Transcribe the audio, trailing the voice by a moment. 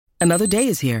Another day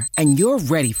is here, and you're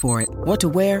ready for it. What to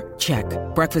wear? Check.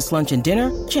 Breakfast, lunch, and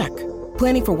dinner? Check.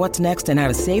 Planning for what's next and how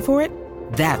to save for it?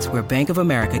 That's where Bank of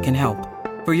America can help.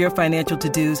 For your financial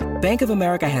to-dos, Bank of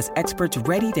America has experts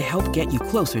ready to help get you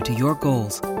closer to your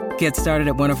goals. Get started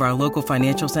at one of our local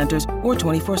financial centers or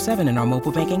 24/7 in our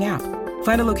mobile banking app.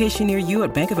 Find a location near you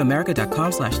at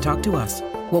bankofamerica.com/talktous.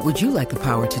 What would you like the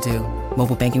power to do?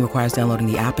 Mobile banking requires downloading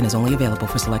the app and is only available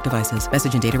for select devices.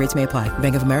 Message and data rates may apply.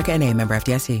 Bank of America N.A., member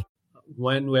FDIC.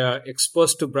 When we are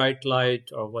exposed to bright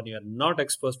light or when you are not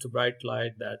exposed to bright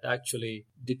light, that actually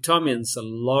determines a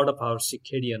lot of our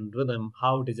circadian rhythm,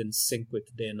 how it is in sync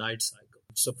with day and night cycle.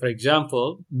 So, for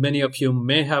example, many of you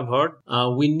may have heard,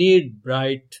 we need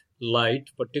bright light,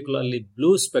 particularly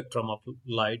blue spectrum of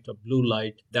light or blue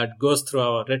light that goes through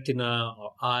our retina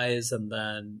or eyes and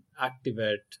then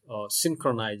activate or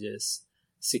synchronizes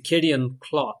circadian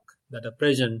clock that are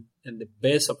present in the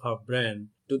base of our brain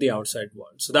to the outside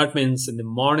world. So that means in the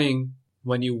morning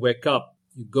when you wake up,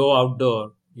 you go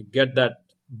outdoor, you get that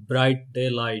bright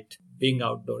daylight being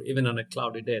outdoor, even on a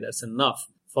cloudy day. That's enough.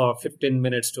 For 15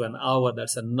 minutes to an hour,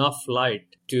 that's enough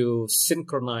light to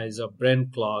synchronize our brain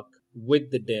clock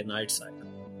with the day-night cycle.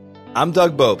 I'm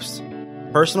Doug Bopst,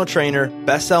 personal trainer,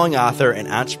 best-selling author, and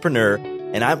entrepreneur,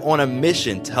 and I'm on a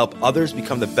mission to help others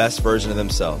become the best version of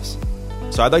themselves.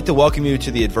 So I'd like to welcome you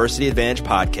to the Adversity Advantage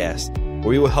podcast,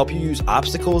 where we will help you use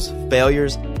obstacles,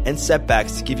 failures, and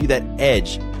setbacks to give you that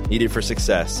edge needed for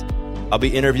success. I'll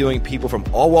be interviewing people from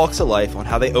all walks of life on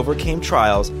how they overcame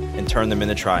trials and turned them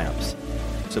into triumphs.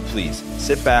 So please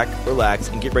sit back, relax,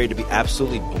 and get ready to be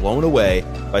absolutely blown away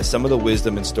by some of the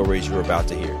wisdom and stories you're about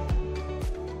to hear.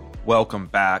 Welcome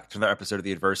back to another episode of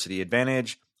the Adversity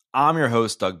Advantage. I'm your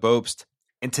host, Doug Bopst,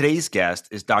 and today's guest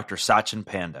is Dr. Satchin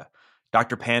Panda.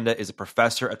 Dr. Panda is a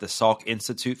professor at the Salk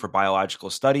Institute for Biological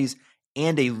Studies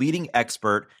and a leading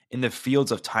expert in the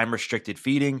fields of time-restricted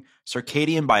feeding,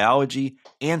 circadian biology,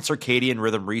 and circadian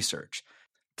rhythm research.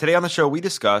 Today on the show, we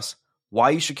discuss why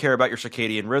you should care about your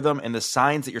circadian rhythm and the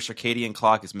signs that your circadian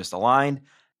clock is misaligned,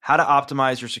 how to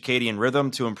optimize your circadian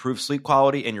rhythm to improve sleep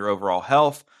quality and your overall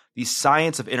health, the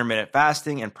science of intermittent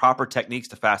fasting and proper techniques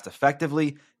to fast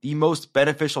effectively, the most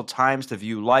beneficial times to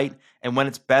view light and when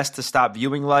it's best to stop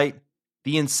viewing light,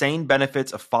 the insane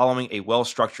benefits of following a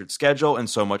well-structured schedule, and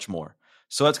so much more.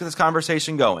 So let's get this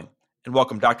conversation going and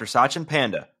welcome Dr. Satchin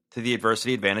Panda to the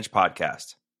Adversity Advantage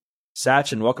podcast.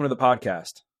 Satchin, welcome to the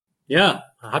podcast. Yeah,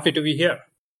 happy to be here.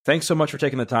 Thanks so much for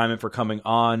taking the time and for coming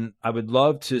on. I would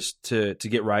love to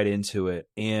get right into it.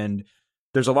 And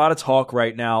there's a lot of talk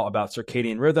right now about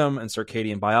circadian rhythm and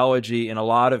circadian biology, and a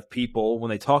lot of people, when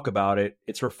they talk about it,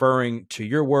 it's referring to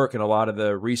your work and a lot of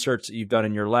the research that you've done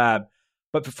in your lab.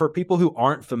 But for people who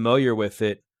aren't familiar with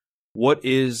it, what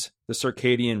is the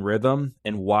circadian rhythm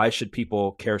and why should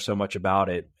people care so much about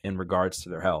it in regards to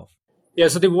their health? Yeah,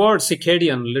 so the word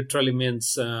circadian literally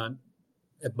means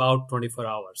about 24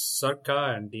 hours,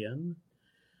 circa and dian.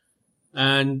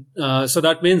 And so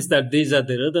that means that these are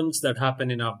the rhythms that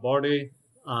happen in our body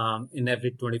in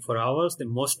every 24 hours. The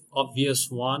most obvious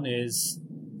one is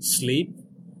sleep.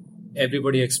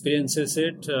 Everybody experiences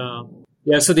it.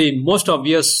 So the most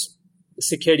obvious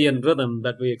circadian rhythm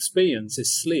that we experience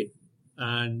is sleep.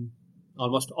 And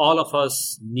almost all of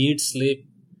us need sleep.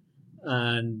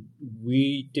 And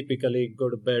we typically go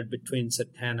to bed between say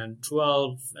 10 and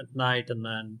 12 at night and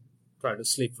then try to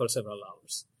sleep for several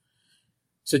hours.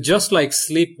 So just like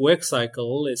sleep-wake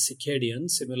cycle is circadian,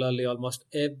 similarly almost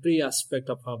every aspect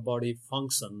of our body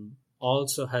function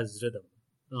also has rhythm,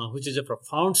 which is a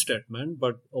profound statement.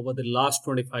 But over the last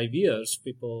 25 years,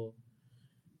 people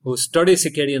who study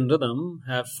circadian rhythm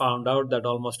have found out that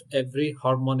almost every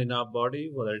hormone in our body,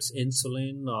 whether it's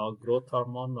insulin or growth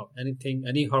hormone or anything,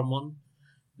 any hormone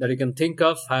that you can think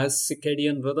of has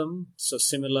circadian rhythm. So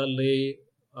similarly,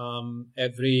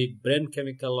 every brain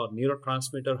chemical or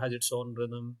neurotransmitter has its own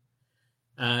rhythm.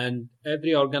 And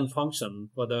every organ function,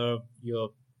 whether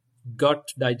your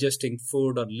gut digesting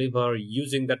food or liver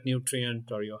using that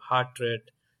nutrient or your heart rate,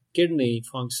 kidney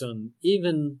function,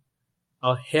 even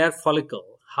our hair follicle,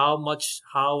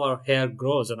 how our hair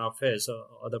grows on our face or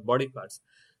other body parts,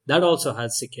 that also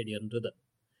has circadian rhythm.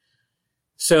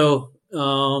 So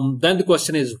then the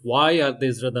question is, why are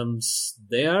these rhythms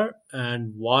there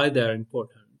and why they're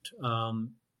important?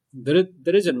 There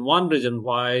is one reason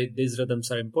why these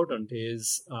rhythms are important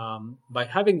is by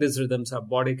having these rhythms, our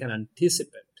body can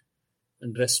anticipate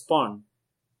and respond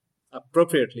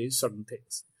appropriately to certain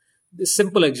things. The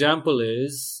simple example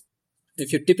is,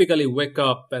 if you typically wake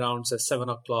up around say 7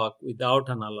 o'clock without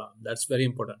an alarm, that's very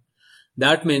important.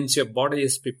 That means your body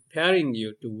is preparing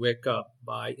you to wake up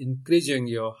by increasing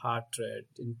your heart rate,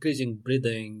 increasing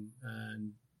breathing,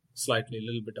 and slightly a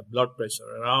little bit of blood pressure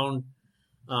around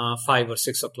 5 or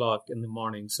 6 o'clock in the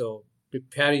morning. So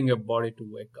preparing your body to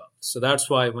wake up. So that's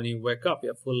why when you wake up,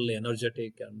 you're fully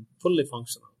energetic and fully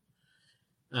functional.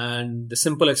 And the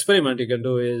simple experiment you can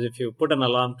do is if you put an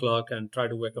alarm clock and try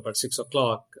to wake up at 6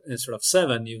 o'clock instead of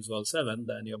 7, usual 7,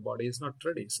 then your body is not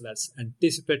ready. So that's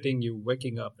anticipating you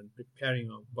waking up and preparing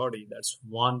your body. That's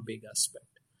one big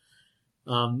aspect.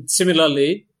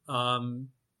 Similarly,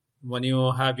 when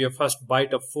you have your first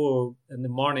bite of food in the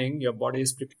morning, your body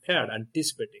is prepared,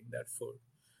 anticipating that food.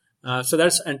 So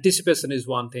that's anticipation is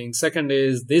one thing. Second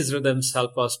is these rhythms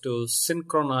help us to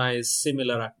synchronize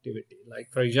similar activity. Like,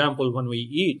 for example, when we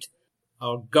eat,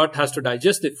 our gut has to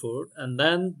digest the food, and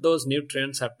then those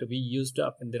nutrients have to be used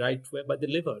up in the right way by the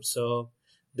liver. So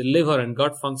the liver and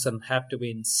gut function have to be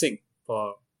in sync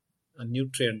for a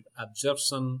nutrient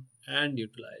absorption and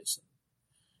utilization.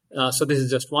 So this is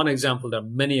just one example. There are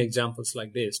many examples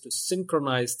like this to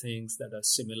synchronize things that are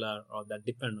similar or that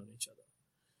depend on each other.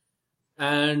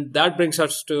 And that brings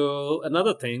us to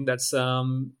another thing, that's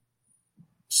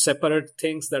separate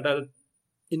things that are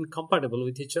incompatible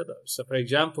with each other. So, for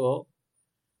example,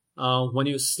 when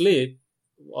you sleep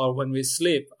or when we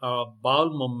sleep, our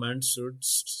bowel movement should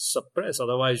suppress.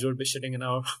 Otherwise, you'll be sitting in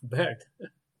our bed,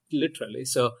 literally.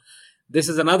 So this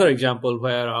is another example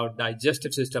where our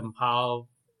digestive system, how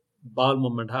bowel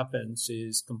movement happens,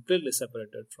 is completely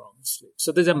separated from sleep.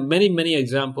 So there are many, many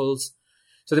examples.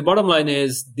 So the bottom line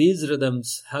is these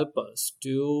rhythms help us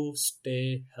to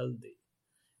stay healthy.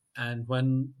 And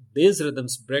when these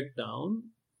rhythms break down,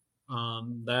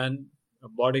 then a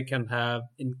body can have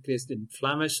increased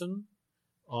inflammation,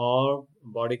 or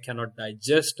body cannot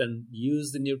digest and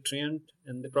use the nutrient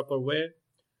in the proper way,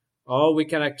 or we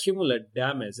can accumulate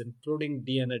damage, including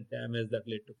DNA damage that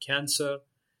lead to cancer,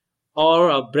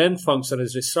 or our brain function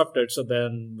is disrupted, so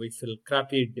then we feel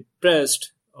crappy,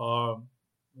 depressed, or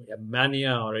we have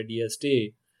mania or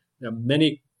ADHD. There are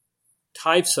many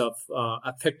types of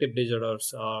affective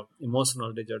disorders or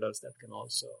emotional disorders that can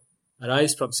also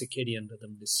arise from circadian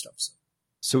rhythm disruption.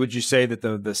 So would you say that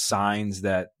the signs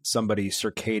that somebody's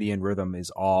circadian rhythm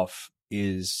is off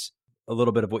is a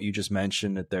little bit of what you just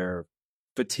mentioned, that they're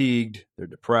fatigued, they're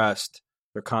depressed,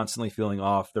 they're constantly feeling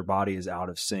off, their body is out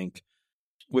of sync?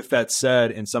 With that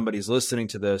said, and somebody's listening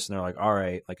to this and they're like, all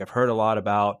right, like I've heard a lot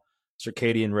about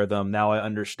circadian rhythm. Now I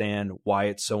understand why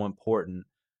it's so important.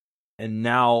 And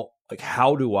now, like,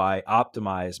 how do I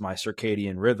optimize my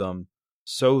circadian rhythm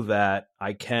so that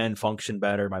I can function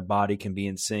better, my body can be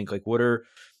in sync? Like,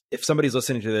 if somebody's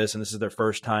listening to this and this is their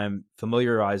first time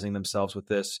familiarizing themselves with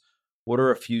this, what are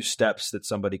a few steps that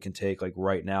somebody can take, like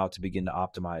right now, to begin to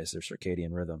optimize their circadian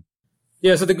rhythm?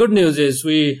 Yeah, so the good news is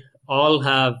we all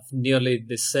have nearly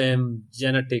the same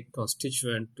genetic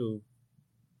constituent to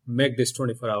make this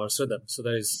 24-hour rhythm. So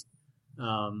there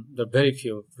are very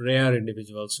few rare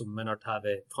individuals who may not have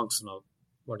a functional,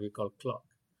 what we call, clock.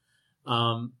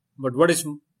 But what is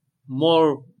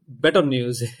better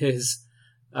news is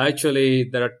actually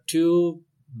there are two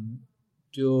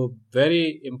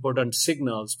very important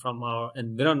signals from our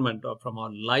environment or from our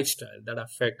lifestyle that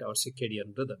affect our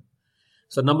circadian rhythm.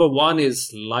 So number one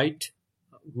is light.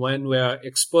 When we are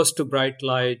exposed to bright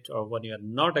light or when you are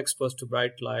not exposed to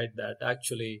bright light, that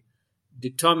actually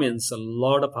determines a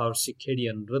lot of our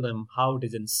circadian rhythm, how it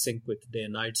is in sync with day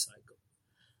and night cycle.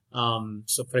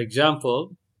 So for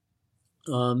example,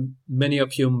 many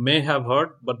of you may have heard,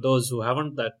 but those who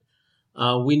haven't, that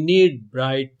we need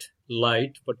bright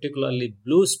light, particularly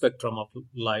blue spectrum of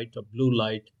light or blue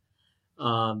light,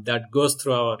 that goes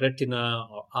through our retina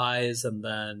or eyes and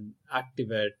then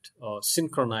activate or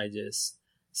synchronizes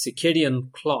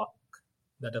circadian clock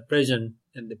that are present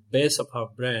in the base of our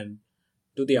brain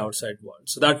to the outside world.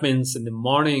 So that means in the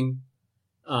morning,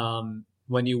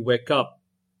 when you wake up,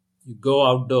 you go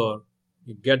outdoor,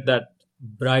 you get that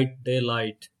bright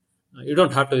daylight. You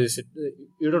don't have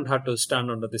to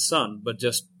stand under the sun, but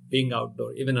just being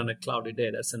outdoor, even on a cloudy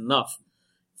day, that's enough.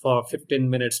 For 15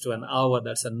 minutes to an hour,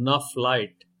 that's enough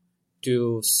light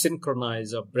to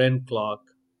synchronize our brain clock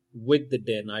with the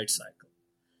day-night cycle.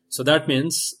 So that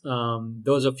means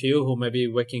those of you who may be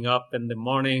waking up in the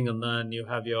morning and then you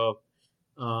have your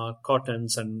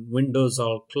curtains and windows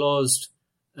all closed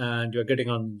and you're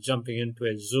jumping into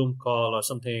a Zoom call or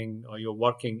something, or you're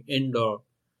working indoor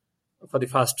for the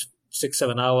first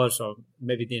 6-7 hours or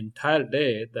maybe the entire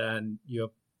day, then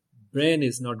your brain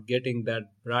is not getting that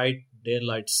bright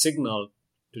daylight signal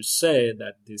to say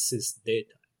that this is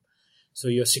daytime. So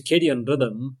your circadian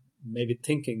rhythm may be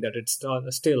thinking that it's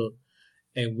still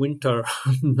a winter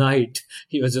night.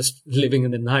 He was just living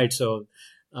in the night. So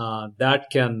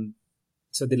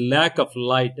so the lack of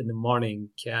light in the morning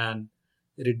can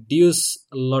reduce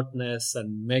alertness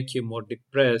and make you more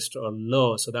depressed or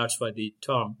low. So that's why the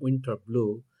term winter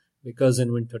blue, because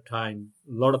in winter time,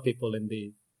 a lot of people in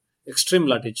the extreme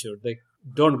latitude, they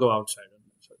don't go outside.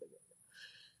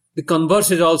 The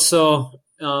converse is also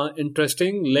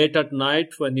interesting. Late at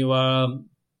night, when you are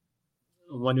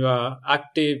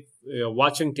active, you're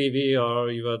watching TV or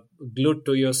you are glued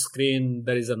to your screen,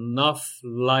 there is enough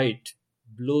light,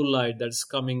 blue light that's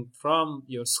coming from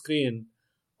your screen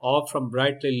or from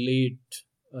brightly lit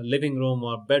living room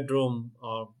or bedroom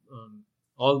or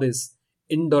all these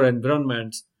indoor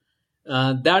environments.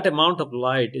 That amount of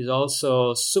light is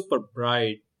also super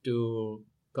bright to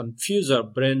confuse our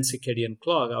brain circadian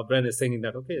clock. Our brain is thinking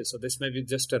that, okay, so this may be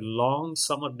just a long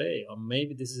summer day, or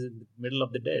maybe this is in the middle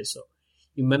of the day. So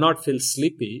you may not feel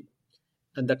sleepy,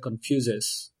 and that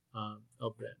confuses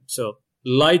our brain. So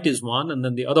light is one. And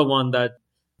then the other one that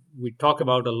we talk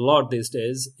about a lot these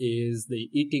days is the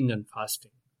eating and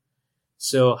fasting.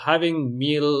 So having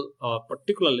meal,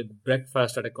 particularly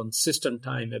breakfast, at a consistent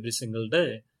time every single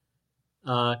day,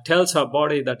 tells our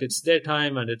body that it's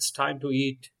daytime and it's time to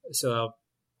eat. So our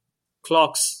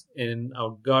clocks in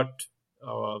our gut,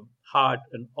 our heart,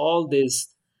 and all these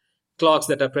clocks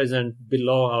that are present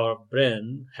below our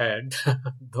brain head,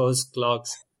 those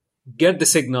clocks get the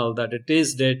signal that it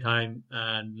is daytime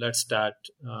and let's start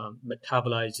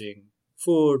metabolizing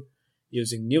food,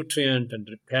 using nutrient and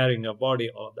repairing our body,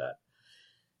 all of that.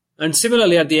 And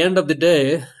similarly, at the end of the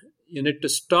day, you need to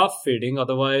stop feeding.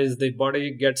 Otherwise, the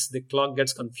clock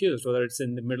gets confused, whether it's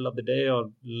in the middle of the day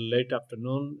or late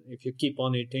afternoon. If you keep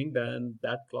on eating, then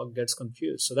that clock gets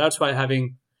confused. So that's why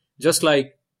just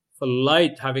like for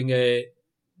light, having a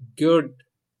good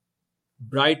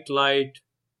bright light,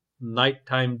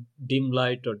 nighttime dim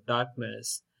light or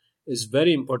darkness is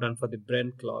very important for the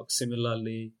brain clock.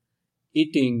 Similarly,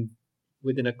 eating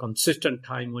within a consistent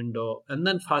time window and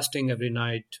then fasting every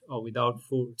night or without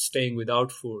food, staying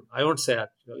without food. I won't say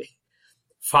actually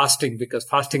fasting, because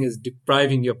fasting is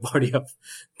depriving your body of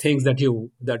things that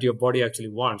your body actually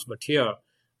wants. But here,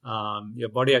 your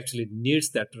body actually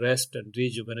needs that rest and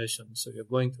rejuvenation. So you're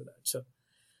going through that.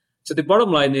 So the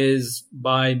bottom line is,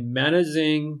 by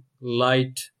managing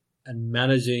light and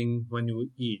managing when you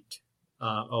eat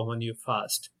or when you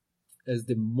fast, is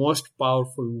the most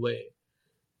powerful way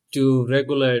to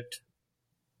regulate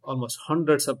almost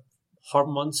hundreds of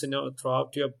hormones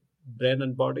throughout your brain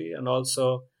and body, and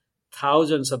also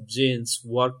thousands of genes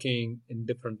working in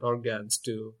different organs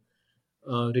to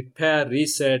repair,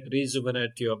 reset,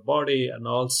 rejuvenate your body, and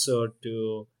also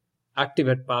to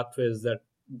activate pathways that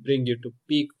bring you to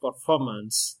peak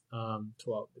performance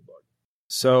throughout the body.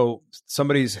 So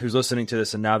somebody who's listening to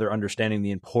this and now they're understanding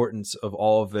the importance of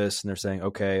all of this, and they're saying,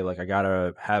 okay, like I got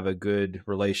to have a good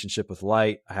relationship with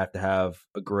light. I have to have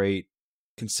a great,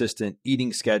 consistent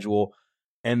eating schedule,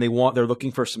 and they're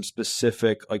looking for some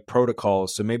specific like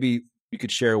protocols. So maybe you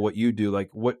could share what you do,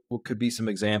 like what could be some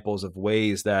examples of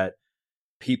ways that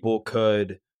people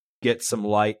could get some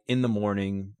light in the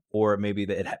morning, or maybe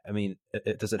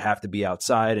does it have to be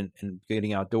outside and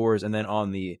getting outdoors? And then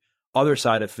on the other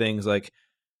side of things, like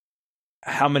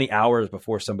how many hours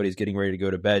before somebody's getting ready to go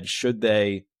to bed should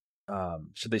they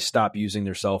stop using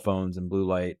their cell phones and blue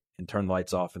light and turn the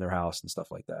lights off in their house and stuff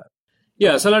like that?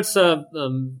 Yeah, so let's talk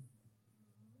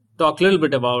a little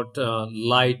bit about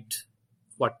light,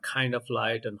 what kind of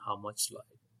light and how much light.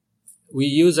 We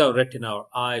use our retina, our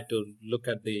eye, to look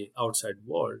at the outside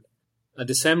world. At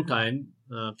the same time,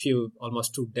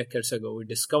 almost 2 decades ago, we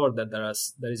discovered that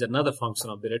there is another function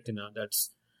of the retina,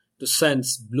 that's to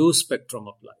sense blue spectrum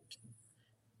of light.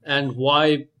 And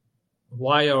why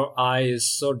our eye is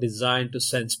so designed to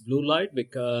sense blue light?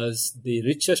 Because the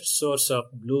richest source of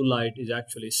blue light is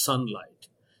actually sunlight.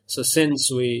 So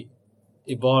since we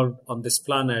evolved on this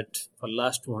planet for the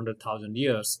last 200,000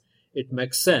 years, it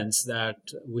makes sense that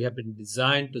we have been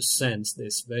designed to sense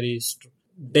this very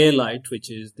daylight, which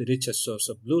is the richest source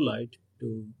of blue light,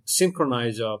 to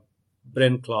synchronize our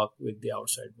brain clock with the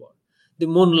outside world. The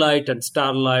moonlight and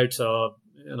starlights, or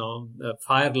the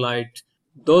firelight,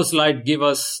 those light give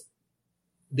us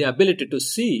the ability to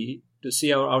see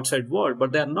our outside world,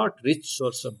 but they are not rich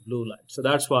source of blue light. So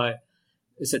that's why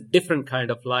it's a different kind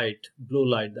of light, blue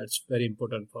light, that's very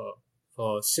important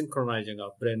for synchronizing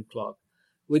our brain clock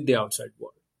with the outside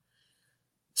world.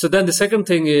 So then the second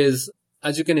thing is,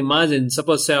 as you can imagine,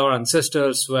 suppose say our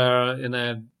ancestors were in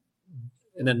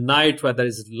a night where there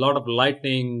is a lot of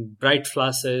lightning, bright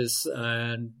flashes,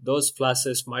 and those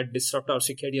flashes might disrupt our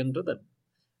circadian rhythm.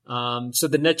 So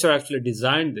the nature actually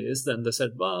designed this. Then they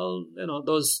said, well,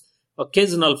 those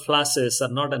occasional flashes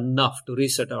are not enough to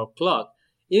reset our clock.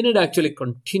 You need actually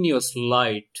continuous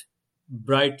light,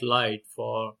 bright light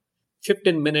for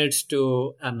 15 minutes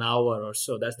to an hour or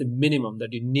so. That's the minimum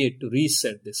that you need to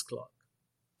reset this clock.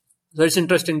 So it's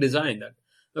interesting design that.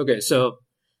 Okay, so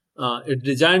it's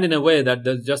designed in a way that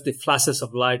there's just the flashes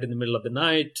of light in the middle of the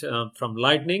night from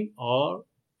lightning, or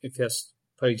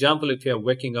for example, if you're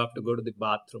waking up to go to the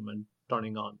bathroom and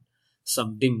turning on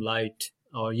some dim light,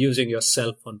 or using your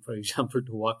cell phone, for example,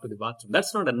 to walk to the bathroom,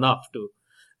 that's not enough to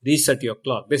reset your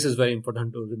clock. This is very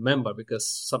important to remember, because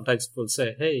sometimes people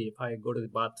say, hey, if I go to the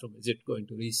bathroom, is it going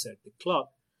to reset the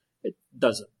clock? It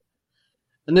doesn't.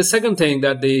 And the second thing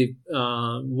that the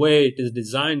way it is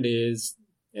designed is,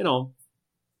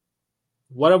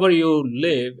 wherever you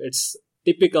live, it's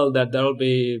typical that there will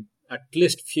be at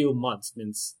least few months,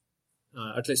 means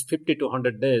at least 50 to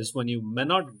 100 days when you may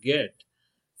not get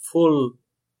full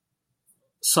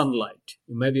sunlight.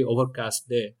 It may be overcast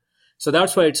day. So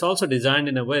that's why it's also designed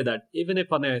in a way that even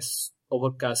if on a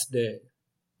overcast day,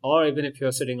 or even if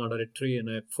you're sitting under a tree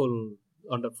in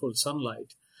under full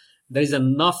sunlight, there is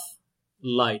enough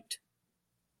light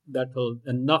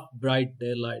enough bright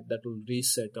daylight that will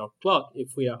reset our clock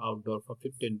if we are outdoor for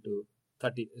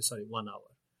 1 hour.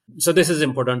 So this is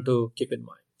important to keep in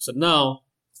mind. So now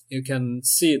you can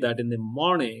see that in the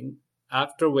morning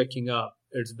after waking up,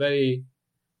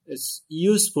 it's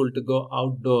useful to go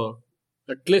outdoor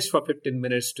at least for 15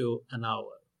 minutes to an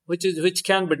hour, which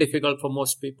can be difficult for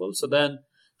most people. So then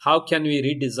how can we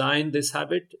redesign this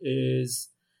habit is,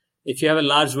 if you have a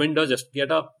large window, just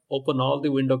get up, open all the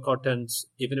window curtains,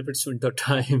 even if it's winter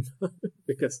time,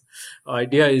 because our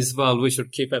idea is, well, we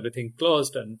should keep everything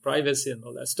closed and privacy and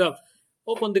all that stuff.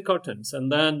 Open the curtains.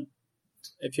 And then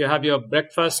if you have your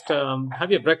breakfast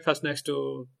next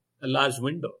to a large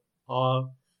window.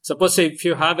 Or suppose if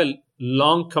you have a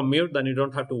long commute, then you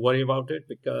don't have to worry about it,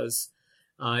 because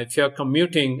if you're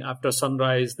commuting after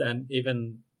sunrise, then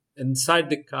even inside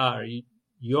the car,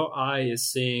 your eye is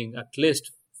seeing at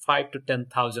least 5 to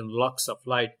 10,000 lux of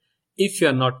light if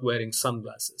you're not wearing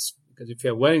sunglasses. Because if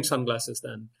you're wearing sunglasses,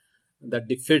 then that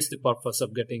defeats the purpose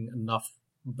of getting enough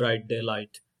bright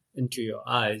daylight into your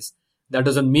eyes. That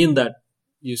doesn't mean that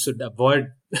you should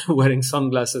avoid wearing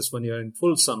sunglasses when you're in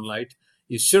full sunlight.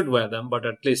 You should wear them, but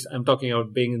at least I'm talking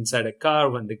about being inside a car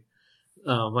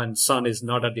when sun is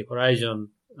not at the horizon,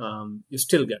 you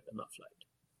still get enough light.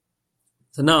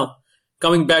 So now,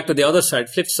 coming back to the other side,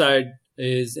 flip side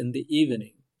is in the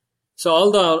evening. So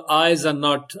although our eyes are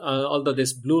not, although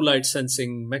this blue light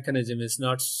sensing mechanism is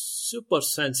not super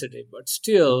sensitive, but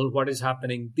still what is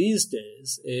happening these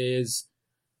days is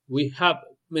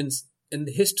in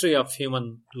the history of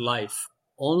human life,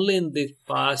 only in the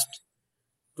past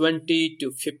 20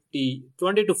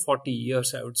 to 40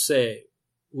 years, I would say,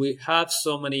 we have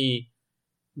so many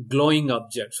glowing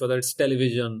objects, whether it's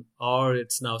television or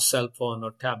it's now cell phone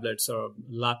or tablets or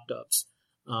laptops.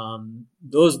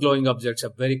 Those glowing objects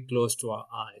are very close to our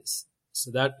eyes.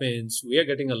 So that means we are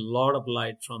getting a lot of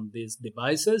light from these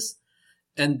devices.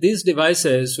 And these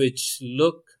devices, which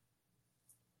look,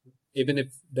 even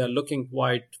if they're looking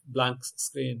white, blank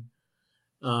screen,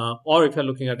 or if you're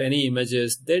looking at any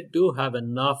images, they do have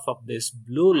enough of this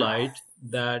blue light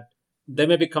that they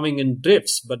may be coming in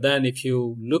drifts. But then if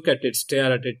you look at it,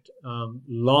 stare at it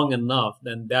long enough,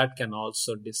 then that can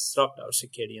also disrupt our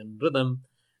circadian rhythm.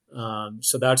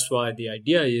 So that's why the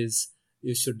idea is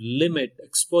you should limit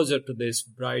exposure to this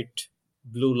bright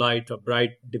blue light or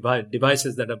bright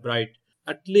devices that are bright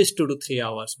at least 2 to 3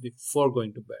 hours before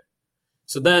going to bed.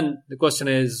 So then the question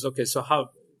is, okay, so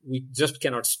how we just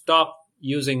cannot stop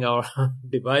using our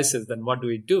devices, then what do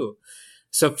we do?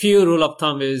 So few rule of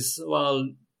thumb is, well,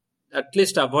 at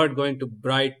least avoid going to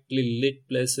brightly lit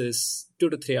places 2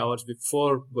 to 3 hours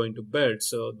before going to bed.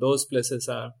 So those places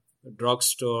are a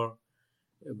drugstore,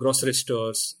 grocery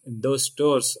stores. In those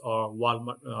stores or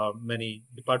Walmart or many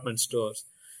department stores,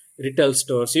 retail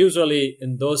stores. Usually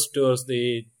in those stores,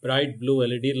 the bright blue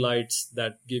LED lights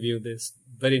that give you this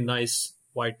very nice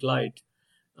white light,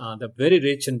 they're very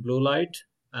rich in blue light.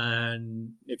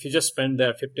 And if you just spend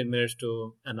there 15 minutes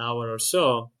to an hour or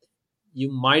so,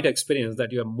 you might experience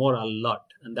that you are more alert.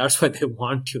 And that's why they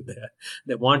want you there.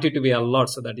 They want you to be alert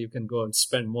so that you can go and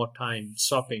spend more time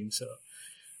shopping.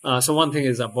 So one thing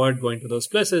is avoid going to those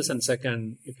places. And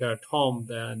second, if you're at home,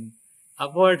 then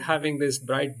avoid having this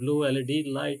bright blue LED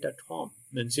light at home.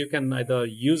 Means you can either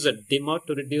use a dimmer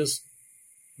to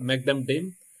make them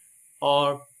dim,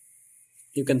 or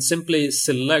you can simply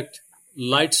select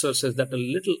light sources that are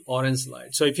little orange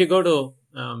light. So if you go to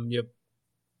your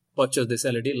purchase this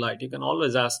LED light, you can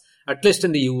always ask, at least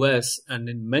in the US and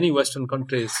in many Western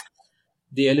countries,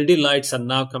 the LED lights are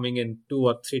now coming in 2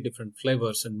 or 3 different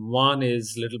flavors. And one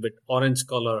is a little bit orange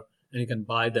color, and you can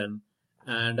buy them.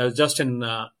 And I was just in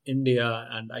India,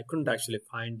 and I couldn't actually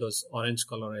find those orange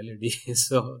color LEDs.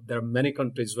 So there are many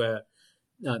countries where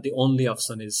the only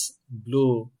option is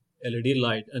blue LED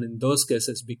light. And in those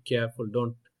cases, be careful.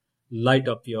 Don't light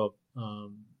up your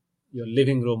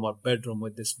living room or bedroom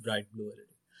with this bright blue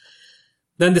LED.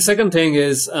 Then the second thing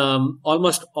is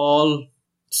almost all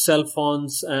cell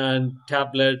phones and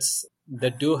tablets, they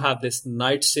do have this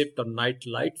night shift or night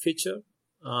light feature.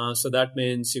 So that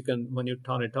means you can, when you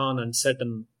turn it on and set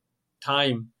a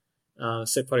time,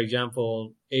 say for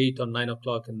example, 8 or 9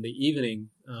 o'clock in the evening,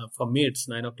 for me it's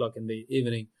 9 o'clock in the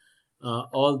evening,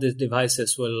 all these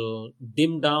devices will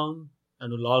dim down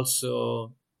and will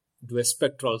also do a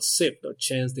spectral shift or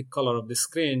change the color of the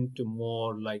screen to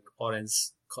more like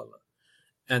orange color.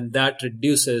 And that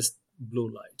reduces blue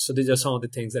light. So these are some of the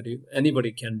things that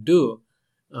anybody can do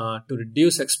to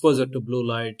reduce exposure to blue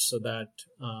light, so that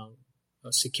a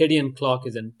circadian clock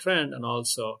is in trend, and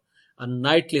also a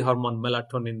nightly hormone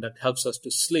melatonin that helps us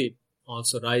to sleep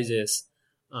also rises,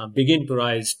 begin to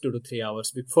rise 2 to 3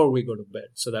 hours before we go to bed,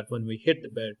 so that when we hit the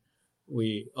bed,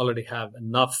 we already have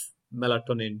enough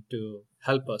melatonin to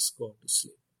help us go to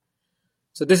sleep.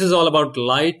 So this is all about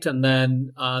light. And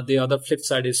then the other flip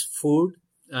side is food.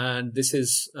 And this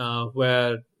is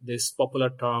where this popular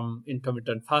term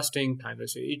intermittent fasting, time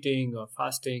ratio eating or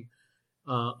fasting,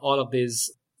 all of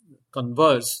these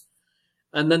converge.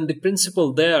 And then the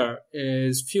principle there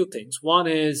is few things. One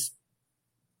is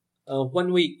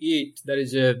when we eat, there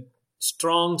is a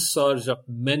strong surge of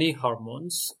many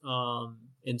hormones,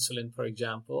 insulin, for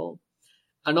example,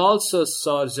 and also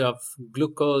surge of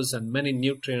glucose and many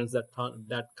nutrients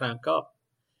that crank up.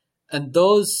 And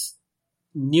those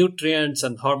nutrients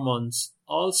and hormones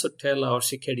also tell our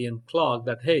circadian clock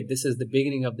that, hey, this is the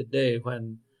beginning of the day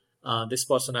when this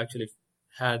person actually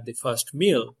had the first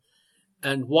meal.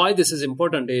 And why this is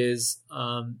important is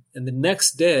in the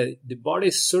next day, the body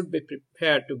should be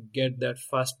prepared to get that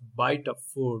first bite of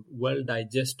food well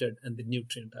digested and the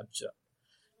nutrient absorbed.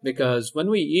 Because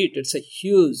when we eat, it's a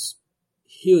huge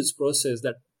process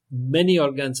that many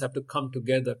organs have to come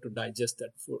together to digest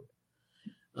that food.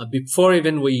 Before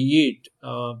even we eat,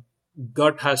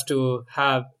 gut has to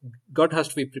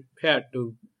be prepared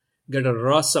to get a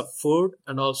rush of food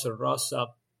and also rush of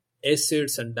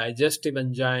acids and digestive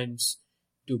enzymes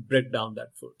to break down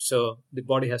that food. So the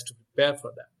body has to prepare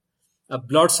for that.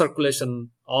 Blood circulation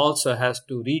also has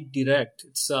to redirect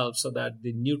itself so that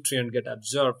the nutrient get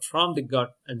absorbed from the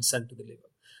gut and sent to the liver.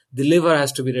 The liver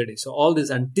has to be ready. So all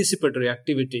these anticipatory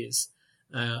activities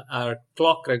are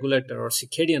clock regulated or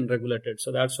circadian regulated.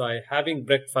 So that's why having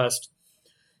breakfast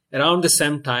around the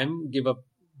same time, give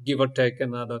or take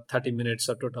another 30 minutes,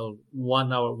 a total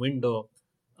 1 hour window,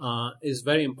 is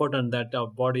very important, that our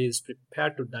body is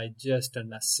prepared to digest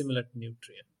and assimilate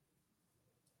nutrient.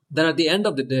 Then at the end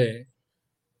of the day,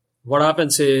 what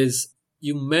happens is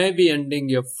you may be ending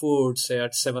your food, say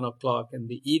at 7 o'clock in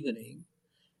the evening,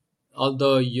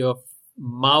 although your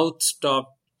mouth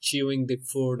stopped chewing the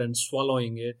food and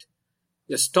swallowing it,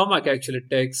 your stomach actually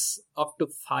takes up to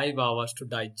 5 hours to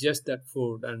digest that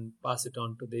food and pass it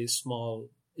on to the small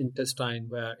intestine,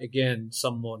 where again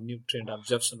some more nutrient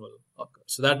absorption will occur.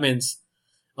 So that means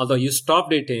although you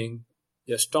stopped eating,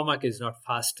 your stomach is not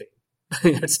fasting.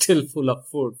 It's still full of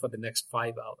food for the next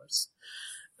 5 hours.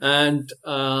 And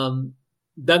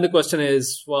then the question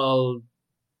is, well,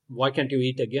 why can't you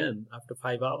eat again after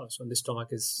 5 hours when the stomach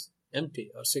is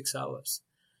empty, or 6 hours?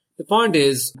 The point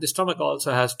is, the stomach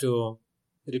also has to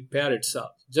repair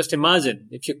itself. Just imagine,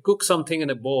 if you cook something in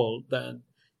a bowl, then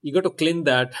you got to clean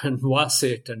that and wash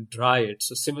it and dry it.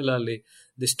 So similarly,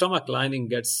 the stomach lining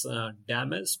gets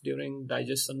damaged during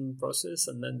digestion process,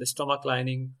 and then the stomach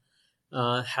lining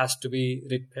has to be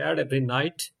repaired every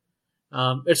night.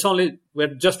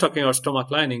 We're just talking about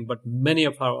stomach lining, but many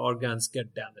of our organs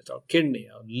get damaged. Our kidney,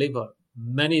 our liver,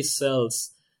 many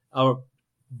cells, our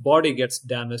body gets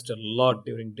damaged a lot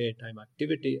during daytime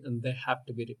activity, and they have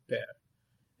to be repaired.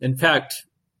 In fact,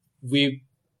 we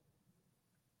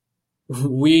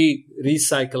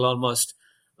recycle almost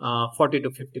 40 to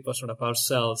 50% of our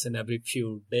cells in every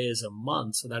few days or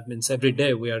months. So that means every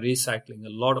day we are recycling a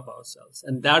lot of our cells.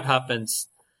 And that happens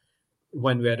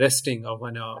when we are resting or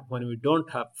when we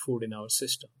don't have food in our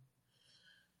system.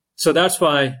 So that's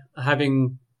why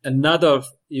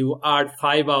you add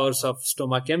 5 hours of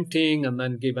stomach emptying and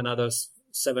then give another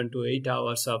 7 to 8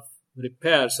 hours of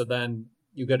repair. So then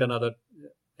you get another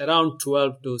around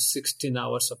 12 to 16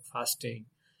 hours of fasting.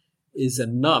 is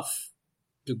enough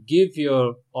to give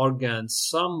your organs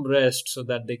some rest so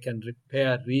that they can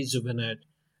repair, rejuvenate,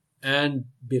 and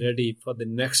be ready for the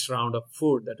next round of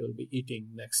food that we'll be eating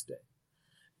next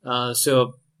day.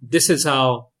 So this is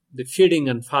how the feeding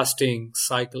and fasting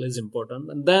cycle is important.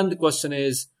 And then the question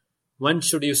is, when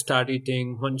should you start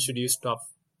eating? When should you stop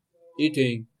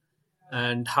eating?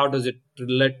 And how does it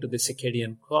relate to the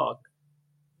circadian clock?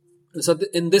 So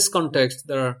in this context,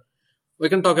 we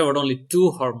can talk about only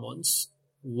two hormones.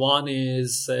 One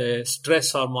is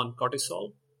stress hormone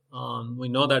cortisol. We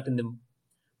know that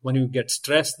when you get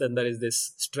stressed, then there is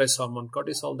this stress hormone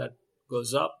cortisol that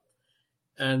goes up.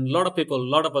 And a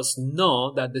lot of us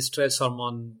know that the stress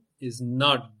hormone is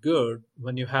not good.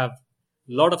 When you have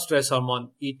a lot of stress hormone,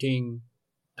 eating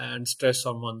and stress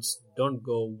hormones don't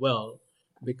go well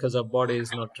because our body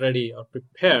is not ready or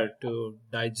prepared to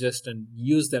digest and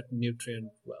use that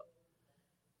nutrient well.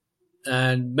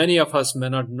 And many of us may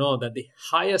not know that the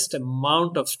highest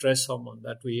amount of stress hormone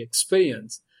that we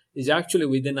experience is actually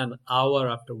within an hour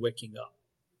after waking up.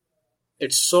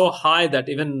 It's so high that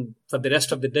even for the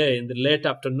rest of the day, in the late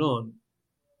afternoon,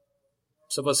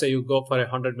 suppose say you go for a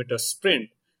 100-meter sprint,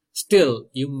 still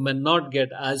you may not get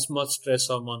as much stress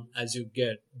hormone as you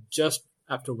get just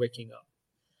after waking up.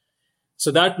 So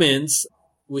that means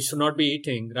we should not be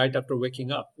eating right after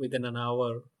waking up, within an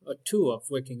hour or two of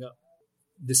waking up.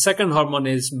 The second hormone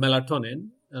is melatonin.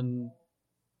 And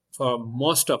for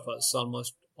most of us,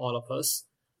 almost all of us,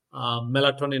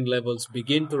 melatonin levels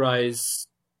begin to rise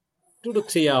 2 to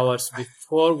 3 hours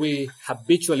before we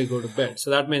habitually go to bed. So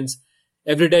that means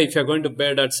every day, if you're going to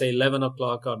bed at, say, 11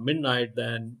 o'clock or midnight,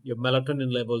 then your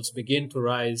melatonin levels begin to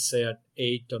rise, say, at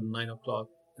 8 or 9 o'clock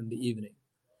in the evening.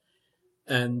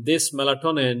 And this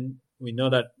melatonin, we know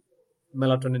that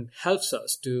melatonin helps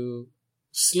us to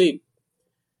sleep.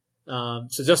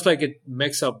 So just like it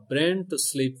makes our brain to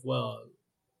sleep well,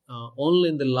 only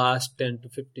in the last 10 to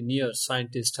 15 years,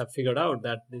 scientists have figured out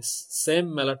that this same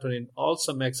melatonin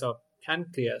also makes our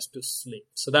pancreas to sleep.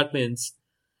 So that means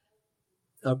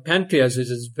our pancreas, which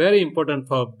is very important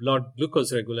for blood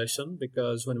glucose regulation,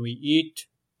 because when we eat,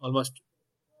 almost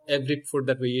every food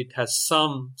that we eat has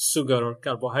some sugar or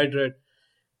carbohydrate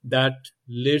that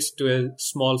leads to a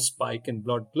small spike in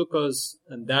blood glucose,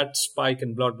 and that spike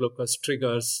in blood glucose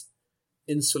triggers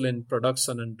insulin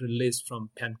production and release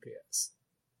from pancreas.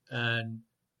 And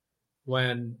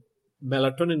when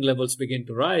melatonin levels begin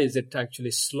to rise, it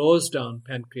actually slows down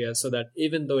pancreas so that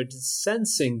even though it is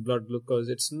sensing blood glucose,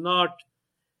 it's not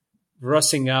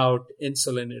rushing out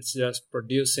insulin, it's just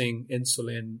producing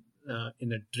insulin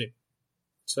in a drip.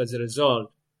 So as a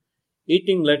result,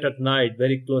 eating late at night,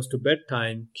 very close to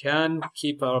bedtime, can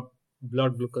keep our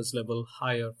blood glucose level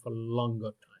higher for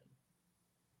longer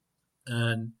time.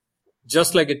 And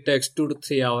just like it takes 2 to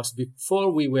 3 hours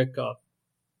before we wake up,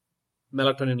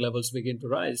 melatonin levels begin to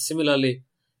rise. Similarly,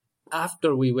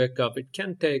 after we wake up, it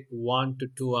can take 1 to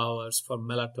 2 hours for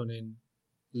melatonin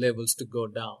levels to go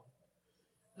down.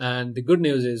 And the good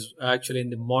news is actually in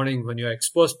the morning when you're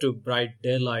exposed to bright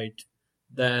daylight,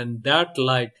 then that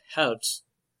light helps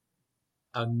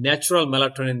our natural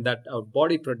melatonin that our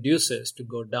body produces to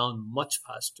go down much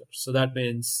faster. So that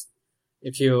means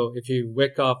if you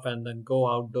wake up and then go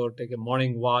outdoor, take a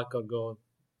morning walk, or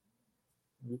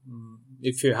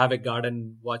if you have a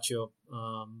garden, watch your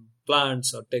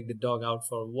plants, or take the dog out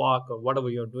for a walk, or whatever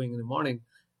you're doing in the morning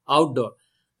outdoor,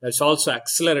 that's also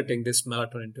accelerating this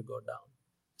melatonin to go down.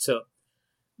 So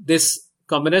this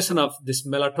combination of this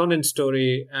melatonin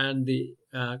story and the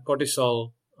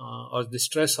cortisol or the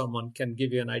stress hormone can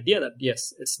give you an idea that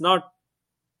yes, it's not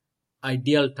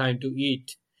ideal time to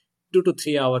eat 2 to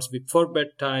 3 hours before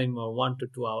bedtime or 1 to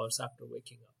 2 hours after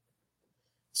waking up.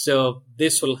 So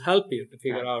this will help you to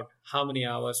figure out how many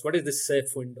hours, what is the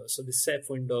safe window. So the safe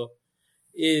window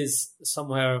is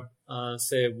somewhere,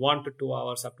 say 1 to 2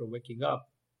 hours after waking up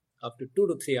to 2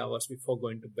 to 3 hours before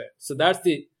going to bed. So that's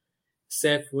the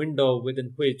safe window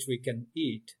within which we can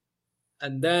eat.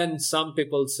 And then some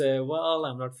people say, well,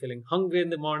 I'm not feeling hungry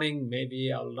in the morning.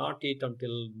 Maybe I'll not eat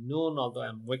until noon, although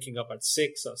I'm waking up at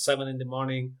 6 or 7 in the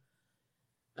morning.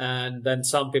 And then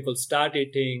some people start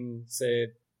eating, say,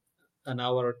 an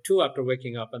hour or two after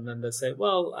waking up. And then they say,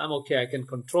 well, I'm okay. I can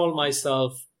control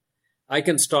myself. I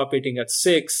can stop eating at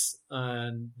 6.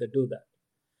 And they do that.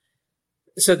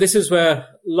 So this is where a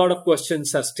lot of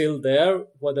questions are still there,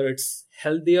 whether it's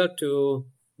healthier to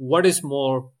what is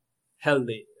more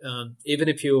healthy. Even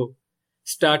if you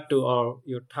start to, or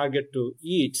your target to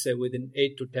eat, say within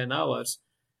 8 to 10 hours,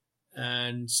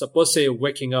 and suppose say you're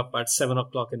waking up at 7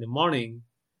 o'clock in the morning,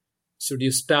 should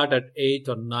you start at 8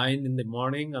 or 9 in the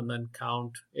morning and then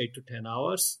count 8 to 10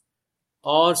 hours?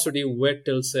 Or should you wait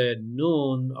till, say,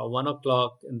 noon or 1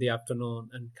 o'clock in the afternoon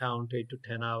and count 8 to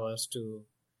 10 hours to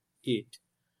eat?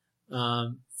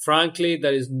 Frankly,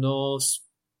 there is no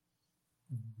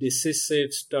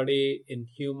decisive study in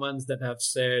humans that have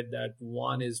said that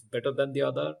one is better than the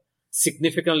other,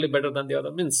 significantly better than the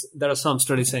other. Means there are some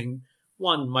studies saying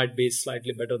one might be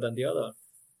slightly better than the other.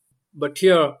 But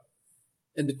here,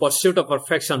 in the pursuit of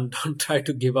perfection, don't try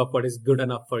to give up what is good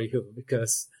enough for you,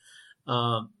 because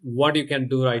what you can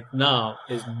do right now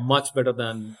is much better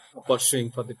than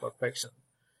pursuing for the perfection.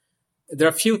 There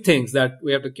are a few things that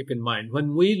we have to keep in mind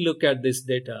when we look at this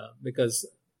data, because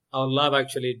our lab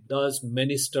actually does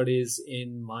many studies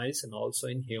in mice and also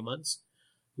in humans.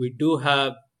 We do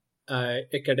have an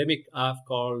academic app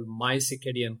called My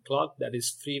Circadian Clock that is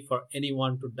free for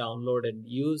anyone to download and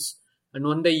use. And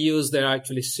when they use, they're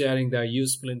actually sharing their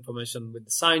useful information with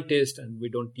the scientists, and we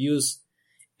don't use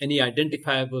any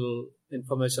identifiable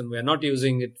information. We are not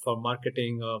using it for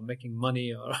marketing or making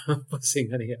money or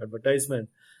pushing any advertisement.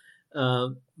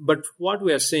 But what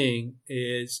we are seeing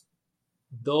is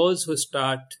those who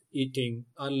start eating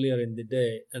earlier in the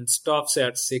day and stop, say,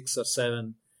 at 6 or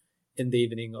 7 in the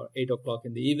evening or 8 o'clock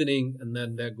in the evening, and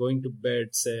then they're going to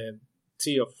bed, say,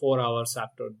 3 or 4 hours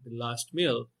after the last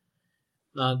meal,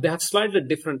 they have slightly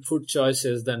different food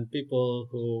choices than people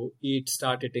who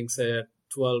start eating, say, at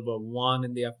 12 or 1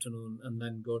 in the afternoon and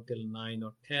then go till 9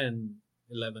 or 10,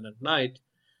 11 at night.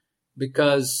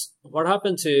 Because what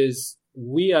happens is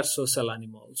we are social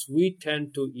animals. We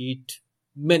tend to eat,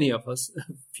 many of us,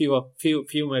 few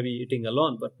may be eating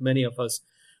alone, but many of us,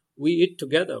 we eat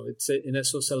together. It's in a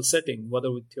social setting,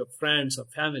 whether with your friends or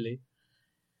family.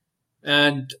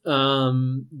 And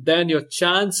then your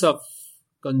chance of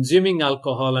consuming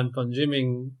alcohol and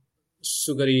consuming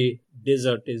sugary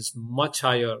dessert is much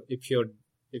higher if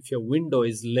your window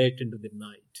is late into the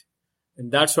night.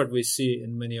 And that's what we see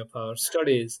in many of our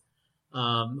studies.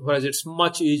 Whereas it's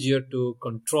much easier to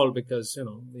control because,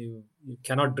 you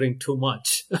cannot drink too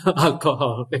much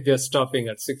alcohol if you're stopping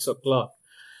at 6 o'clock.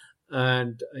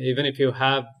 And even if you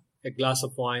have a glass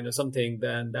of wine or something,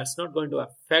 then that's not going to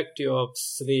affect your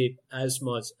sleep as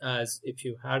much as if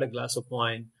you had a glass of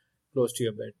wine close to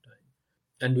your bedtime.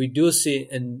 And we do see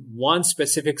in one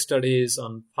specific studies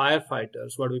on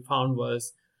firefighters, what we found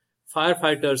was not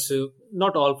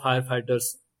all firefighters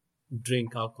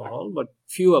drink alcohol, but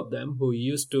few of them who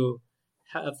used to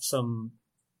have some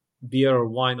beer or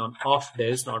wine on off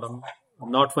days,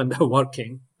 not when they're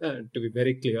working, to be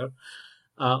very clear,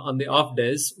 on the off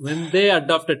days, when they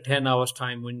adopt a 10 hours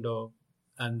time window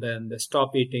and then they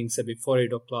stop eating, say, before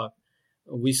 8 o'clock,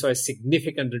 we saw a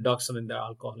significant reduction in their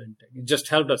alcohol intake. It just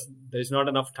helped us. There's not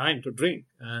enough time to drink,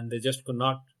 and they just could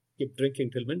not keep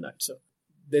drinking till midnight. So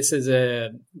this is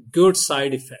a good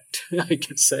side effect, I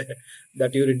could say,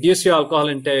 that you reduce your alcohol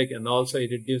intake and also you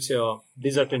reduce your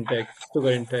dessert intake, sugar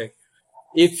intake,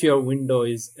 if your window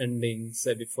is ending,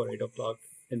 say, before 8 o'clock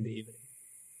in the evening.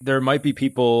 There might be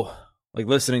people like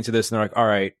listening to this and they're like, all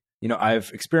right,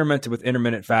 I've experimented with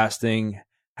intermittent fasting,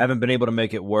 haven't been able to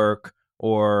make it work,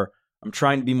 or I'm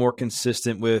trying to be more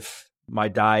consistent with my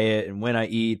diet and when I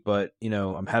eat, but,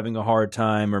 I'm having a hard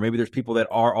time. Or maybe there's people that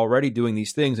are already doing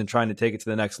these things and trying to take it to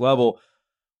the next level.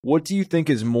 What do you think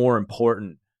is more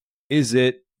important? Is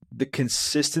it the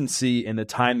consistency in the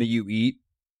time that you eat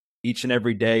each and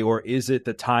every day, or is it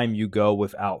the time you go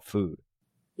without food?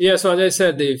 Yeah, so as I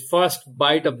said, the first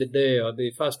bite of the day or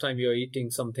the first time you're eating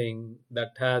something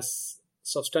that has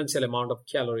substantial amount of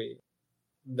calorie,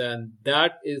 then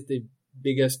that is the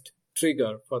biggest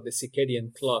trigger for the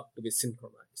circadian clock to be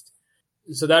synchronized.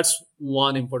 So that's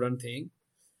one important thing.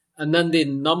 And then the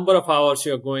number of hours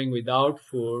you're going without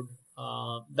food,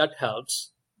 that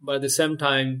helps. But at the same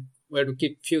time, we have to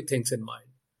keep few things in mind.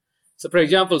 So for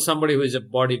example, somebody who is a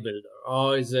bodybuilder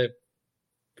or is a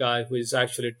guy who is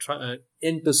actually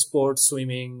into sports,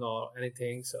 swimming or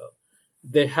anything, so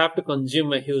they have to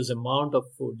consume a huge amount of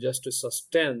food just to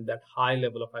sustain that high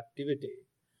level of activity.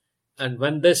 And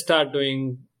when they start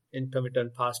doing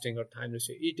intermittent fasting or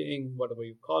time-restricted eating, whatever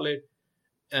you call it,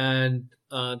 and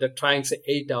they're trying, say,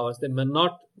 8 hours, they may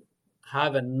not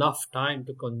have enough time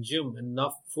to consume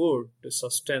enough food to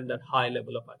sustain that high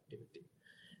level of activity.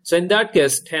 So in that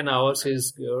case, 10 hours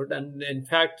is good. And in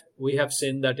fact, we have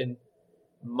seen that in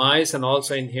mice and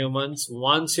also in humans,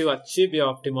 once you achieve your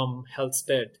optimum health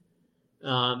state,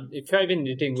 if you have been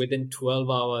eating within 12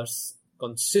 hours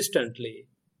consistently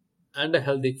and a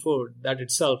healthy food, that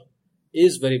itself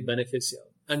is very beneficial.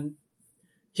 And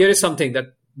here is something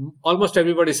that almost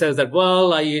everybody says that,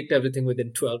 well, I eat everything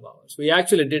within 12 hours. We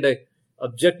actually did a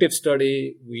objective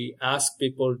study. We asked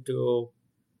people to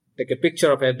take a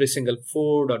picture of every single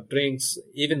food or drinks,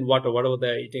 even water, whatever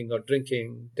they're eating or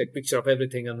drinking, take picture of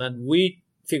everything. And then we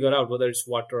figure out whether it's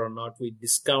water or not. We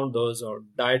discount those, or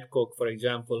Diet Coke, for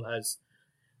example, has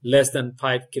less than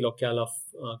 5 kilocal of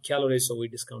calories, so we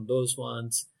discount those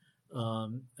ones.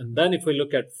 And then if we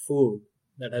look at food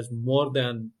that has more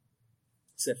than,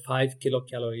 say, 5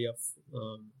 kilocalorie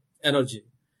of energy,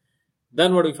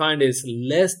 then what we find is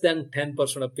less than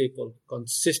 10% of people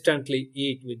consistently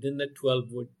eat within the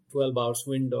 12 hours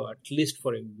window, at least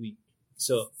for a week.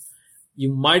 So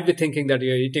you might be thinking that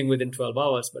you're eating within 12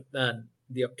 hours, but then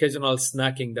the occasional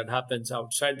snacking that happens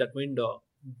outside that window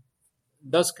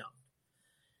does count.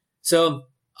 So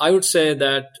I would say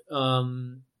that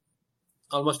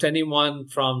almost anyone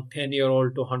from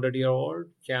 10-year-old to 100-year-old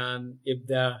can, if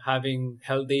they're having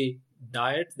healthy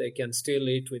diet, they can still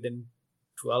eat within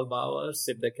 12 hours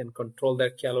if they can control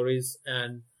their calories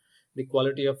and the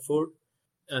quality of food,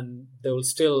 and they will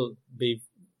still be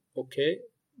okay.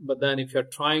 But then if you're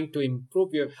trying to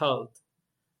improve your health,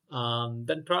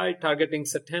 then try targeting,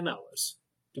 say, 10 hours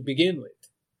to begin with.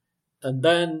 And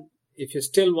then if you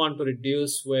still want to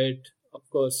reduce weight, of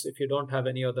course, if you don't have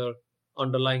any other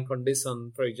underlying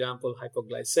condition, for example,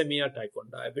 hypoglycemia, type 1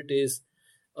 diabetes,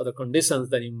 other conditions,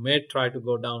 then you may try to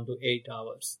go down to 8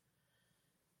 hours.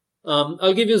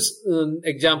 I'll give you an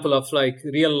example of like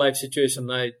real life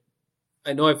situation.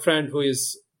 I know a friend who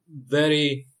is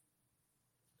very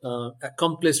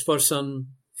accomplished person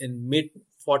in mid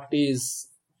 40s,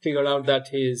 figured out that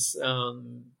he's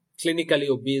clinically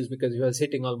obese because he was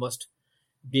hitting almost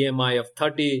BMI of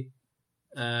 30,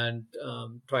 and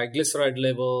triglyceride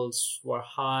levels were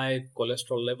high,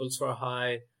 cholesterol levels were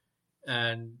high,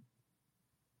 and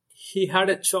he had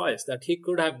a choice that he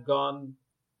could have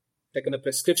taken a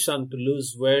prescription to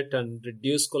lose weight and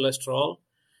reduce cholesterol.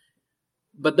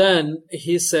 But then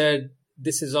he said,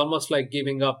 this is almost like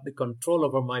giving up the control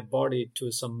over my body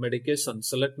to some medication.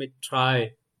 So let me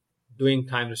try doing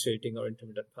time ratio eating or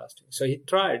intermittent fasting. So he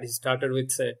tried. He started with,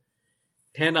 say,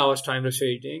 10 hours time ratio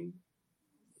eating.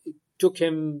 It took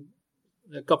him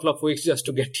a couple of weeks just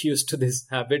to get used to this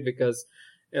habit, because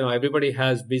everybody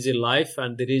has busy life,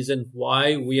 and the reason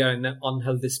why we are in an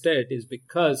unhealthy state is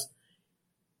because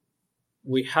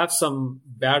we have some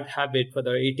bad habit,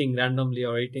 whether eating randomly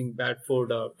or eating bad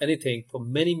food or anything, for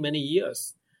many, many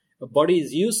years. The body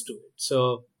is used to it.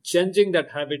 So changing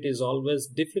that habit is always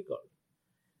difficult.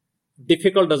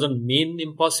 Difficult doesn't mean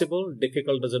impossible.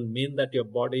 Difficult doesn't mean that your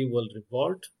body will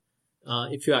revolt.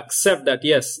 If you accept that,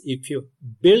 yes, if you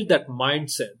build that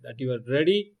mindset that you are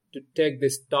ready to take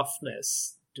this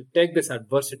toughness, to take this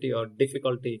adversity or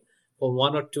difficulty for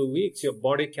 1 or 2 weeks, your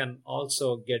body can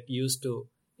also get used to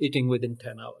eating within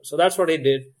 10 hours. So that's what he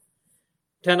did.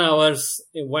 10 hours,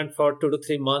 it went for 2 to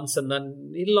 3 months, and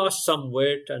then he lost some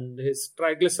weight and his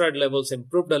triglyceride levels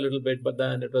improved a little bit, but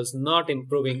then it was not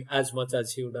improving as much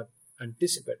as he would have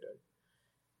anticipated.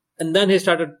 And then he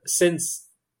started, since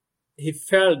he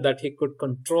felt that he could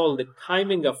control the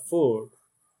timing of food,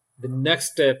 the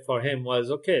next step for him was,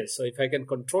 okay, so if I can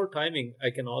control timing, I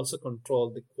can also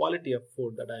control the quality of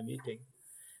food that I'm eating.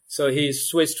 So he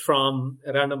switched from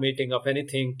a random eating of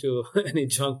anything to any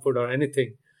junk food or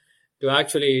anything to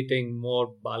actually eating more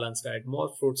balanced diet,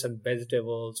 more fruits and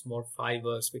vegetables, more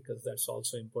fibers, because that's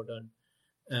also important.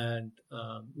 And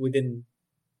within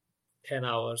 10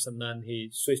 hours, and then he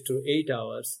switched to 8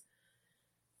 hours.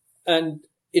 And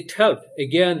it helped.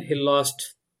 Again, he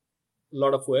lost a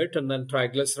lot of weight, and then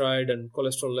triglyceride and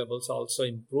cholesterol levels also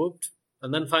improved.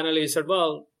 And then finally he said,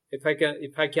 well, if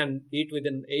I can eat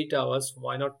within 8 hours,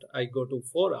 why not I go to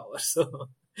 4 hours? So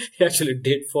he actually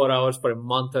did 4 hours for a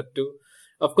month or two.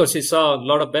 Of course, he saw a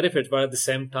lot of benefits, but at the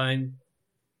same time,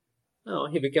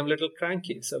 he became a little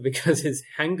cranky. So because his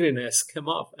hangriness came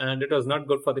up, and it was not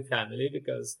good for the family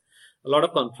because a lot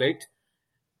of conflict.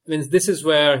 Means this is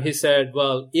where he said,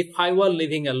 well, if I were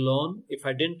living alone, if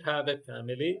I didn't have a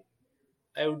family,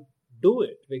 I would do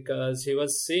it, because he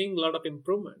was seeing a lot of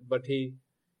improvement. But he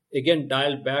again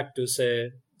dialed back to, say,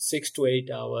 6 to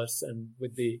 8 hours, and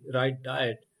with the right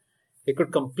diet, he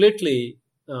could completely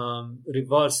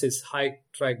reverse his high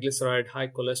triglyceride, high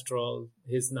cholesterol.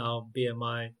 He's now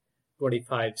BMI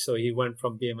 25. So he went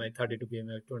from BMI 30 to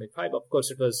BMI 25. Of course,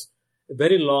 it was a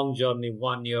very long journey,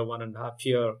 1 year, 1.5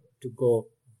 years to go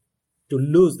to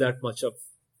lose that much of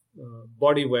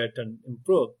body weight and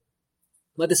improve.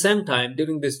 But at the same time,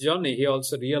 during this journey, he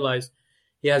also realized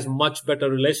he has much better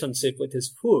relationship with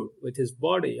his food, with his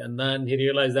body. And then he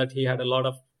realized that he had a lot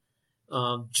of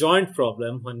joint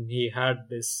problem when he had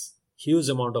this huge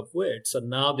amount of weight. So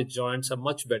now the joints are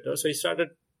much better. So he started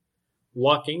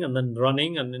walking and then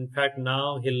running. And in fact,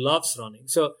 now he loves running.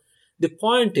 So the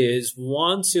point is,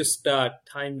 once you start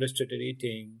time-restricted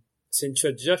eating, since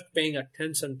you're just paying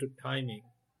attention to timing,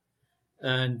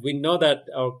 and we know that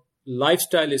our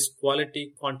lifestyle is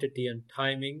quality, quantity, and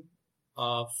timing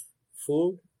of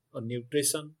food or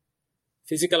nutrition,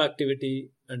 physical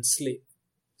activity, and sleep.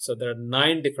 So there are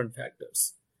 9 different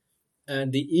factors.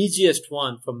 And the easiest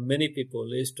one for many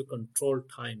people is to control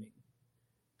timing.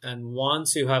 And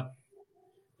once you have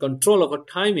control over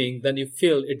timing, then you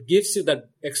feel it gives you that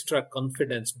extra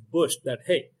confidence boost that,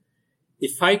 hey,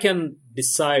 if I can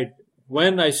decide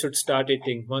when I should start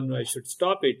eating, when I should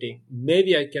stop eating,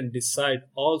 maybe I can decide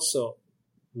also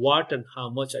what and how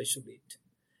much I should eat.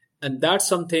 And that's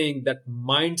something, that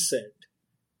mindset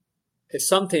is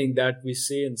something that we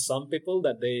see in some people,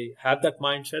 that they have that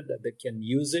mindset, that they can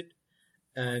use it.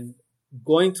 And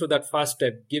going through that first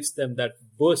step gives them that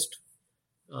boost,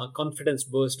 confidence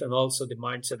boost, and also the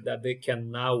mindset that they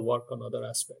can now work on other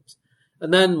aspects.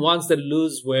 And then once they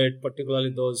lose weight, particularly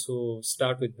those who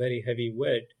start with very heavy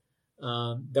weight,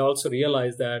 they also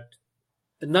realize that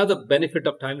another benefit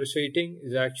of time-restricted eating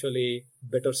is actually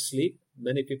better sleep.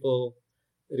 Many people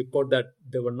report that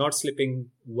they were not sleeping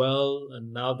well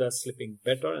and now they're sleeping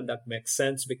better. And that makes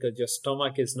sense because your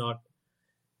stomach is not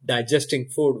digesting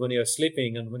food when you're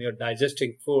sleeping. And when you're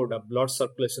digesting food, our blood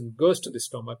circulation goes to the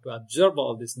stomach to absorb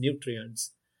all these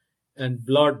nutrients. And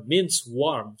blood means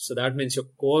warm. So that means your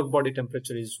core body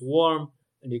temperature is warm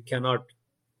and you cannot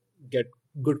get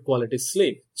good quality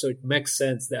sleep. So it makes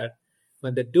sense that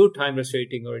when they do time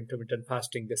restricted eating or intermittent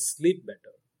fasting, they sleep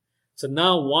better. So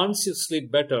now once you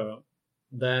sleep better,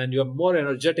 then you're more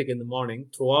energetic in the morning.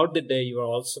 Throughout the day, you are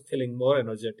also feeling more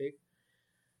energetic.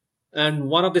 And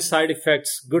one of the side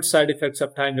effects, good side effects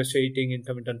of time restricted eating,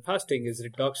 intermittent fasting, is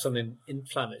reduction in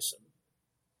inflammation.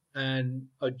 And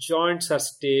our joints are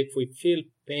stiff. We feel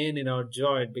pain in our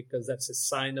joint because that's a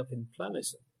sign of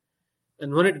inflammation.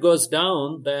 And when it goes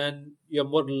down, then you're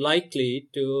more likely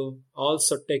to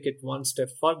also take it one step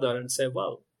further and say,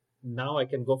 well, now I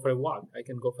can go for a walk. I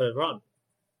can go for a run.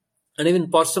 And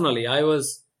even personally, I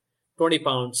was 20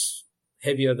 pounds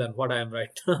heavier than what I am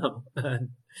right now.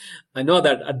 And I know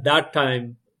that at that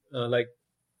time, like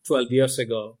 12 years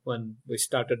ago, when we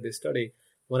started this study,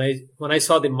 when I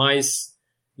saw the mice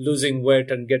losing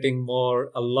weight and getting more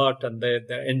alert and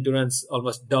their endurance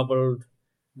almost doubled,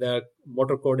 their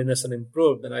motor coordination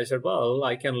improved, then I said, well,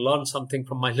 I can learn something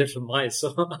from my little mice.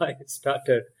 So I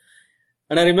started.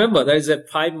 And I remember there is a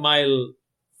 5-mile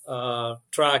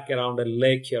track around a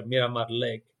lake here, Miramar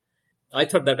Lake. I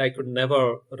thought that I could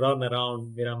never run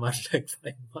around Miramar Lake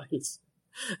 5 miles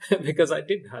because I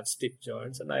did have stiff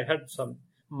joints and I had some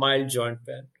mild joint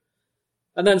pain.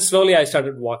 And then slowly I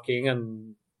started walking,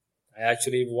 and I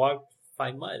actually walked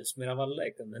 5 miles, Miramar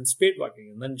Lake, and then speed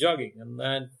walking, and then jogging,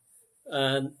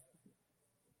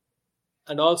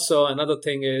 and also another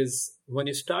thing is, when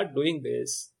you start doing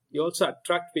this, you also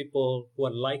attract people who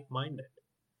are like-minded.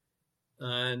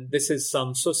 And this is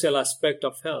some social aspect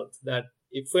of health, that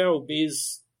if we're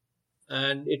obese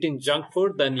and eating junk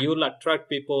food, then you'll attract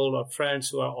people or friends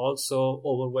who are also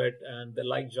overweight and they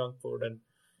like junk food and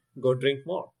go drink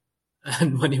more.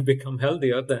 And when you become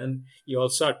healthier, then you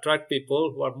also attract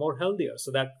people who are more healthier.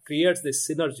 So that creates this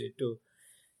synergy to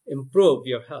improve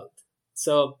your health.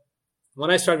 So when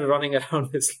I started running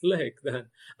around this lake, then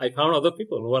I found other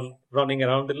people who were running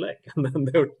around the lake, and then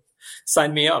they would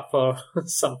sign me up for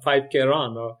some 5K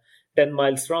run or 10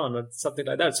 miles run or something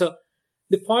like that. So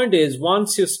the point is,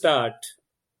 once your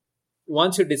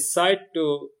mindset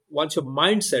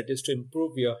is to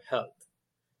improve your health,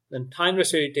 then time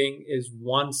restricted eating is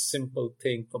one simple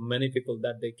thing for many people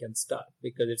that they can start,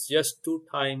 because it's just 2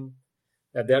 time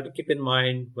that they have to keep in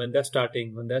mind when they're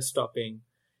starting, when they're stopping.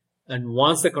 And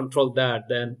once they control that,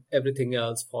 then everything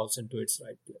else falls into its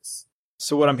right place.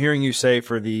 So what I'm hearing you say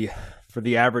for the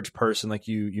average person, like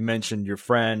you mentioned, your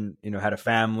friend, had a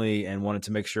family and wanted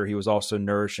to make sure he was also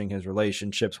nourishing his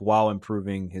relationships while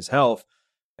improving his health.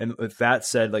 And with that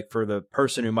said, like for the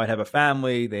person who might have a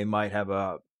family, they might have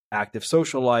a active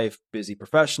social life, busy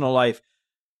professional life,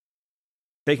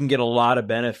 they can get a lot of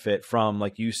benefit from,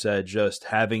 like you said, just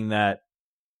having that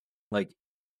like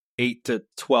 8 to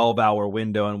 12 hour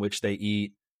window in which they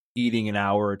eating an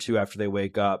hour or two after they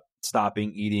wake up,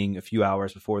 stopping eating a few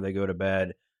hours before they go to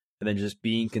bed, and then just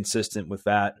being consistent with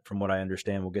that, from what I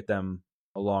understand, will get them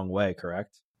a long way,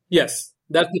 correct? Yes,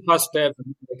 that's the first step.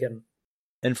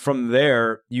 And from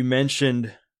there, you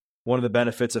mentioned one of the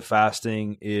benefits of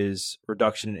fasting is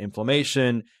reduction in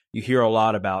inflammation. You hear a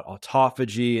lot about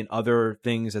autophagy and other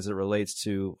things as it relates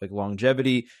to like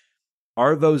longevity.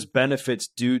 Are those benefits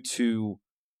due to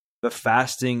the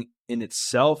fasting in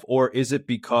itself, or is it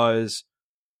because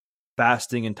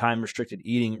fasting and time restricted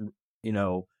eating,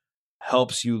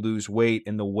 helps you lose weight,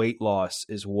 and the weight loss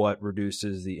is what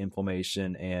reduces the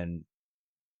inflammation and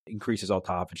increases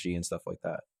autophagy and stuff like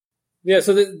that. Yeah,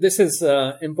 so this is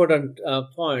an important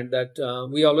point that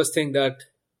we always think that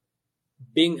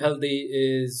being healthy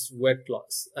is weight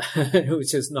loss,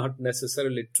 which is not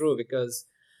necessarily true, because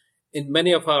in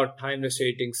many of our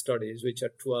time-restricted eating studies, which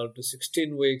are 12 to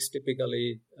 16 weeks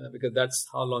typically, because that's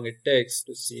how long it takes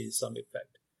to see some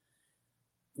effect,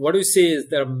 what we see is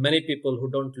there are many people who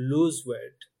don't lose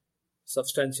weight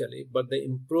substantially, but they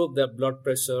improve their blood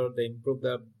pressure, they improve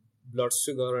their blood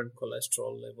sugar and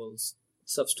cholesterol levels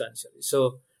substantially.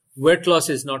 So weight loss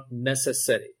is not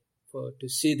necessary to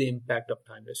see the impact of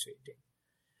time-restricted eating.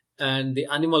 And the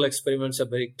animal experiments are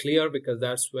very clear, because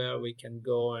that's where we can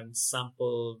go and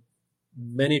sample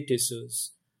many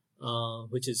tissues,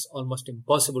 which is almost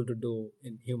impossible to do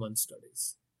in human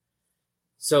studies.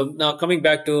 So now coming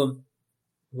back to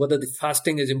whether the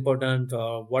fasting is important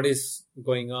or what is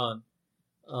going on,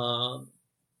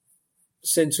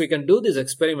 since we can do these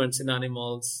experiments in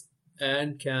animals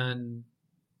and can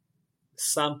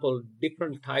sample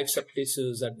different types of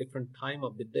tissues at different time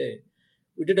of the day,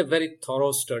 we did a very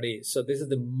thorough study. So this is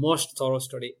the most thorough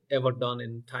study ever done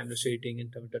in time-restricted eating,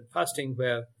 intermittent fasting,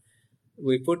 where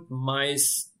we put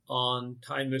mice on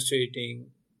time-restricted eating,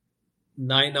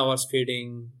 9 hours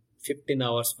feeding, 15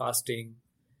 hours fasting,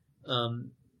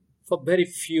 for very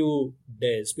few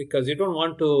days, because you don't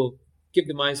want to keep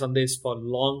the mice on this for a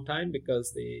long time,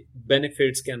 because the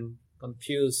benefits can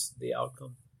confuse the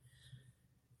outcome.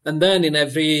 And then in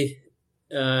every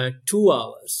 2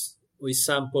 hours, we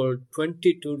sampled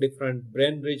 22 different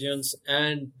brain regions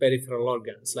and peripheral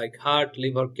organs like heart,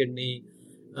 liver, kidney,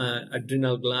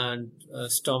 adrenal gland,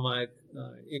 stomach.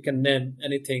 You can name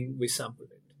anything, we sampled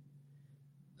it.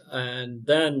 And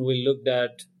then we looked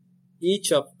at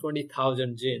each of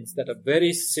 20,000 genes that are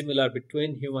very similar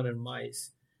between human and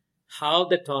mice, how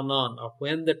they turn on or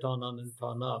when they turn on and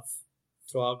turn off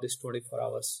throughout this 24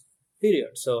 hours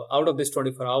period. So out of this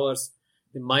 24 hours,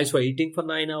 the mice were eating for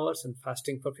 9 hours and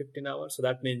fasting for 15 hours. So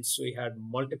that means we had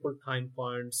multiple time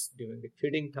points during the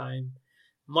feeding time,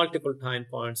 multiple time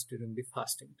points during the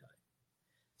fasting time.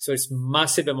 So it's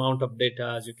massive amount of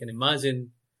data, as you can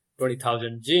imagine,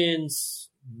 20,000 genes,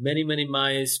 many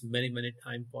mice, many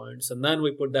time points. And then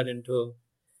we put that into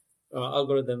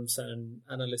algorithms and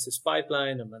analysis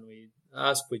pipeline. And then we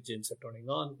ask which genes are turning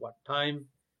on, what time,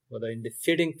 whether in the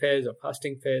feeding phase or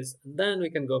fasting phase. And then we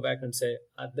can go back and say,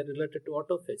 are they related to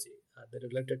autophagy? Are they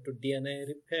related to DNA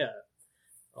repair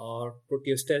or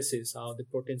proteostasis, how the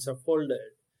proteins are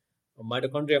folded, or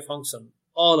mitochondria function?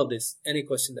 All of this, any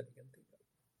question that we can think of.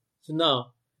 So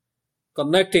now,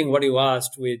 connecting what you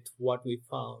asked with what we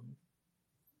found,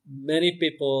 many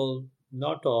people,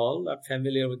 not all, are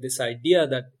familiar with this idea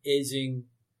that aging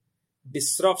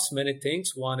disrupts many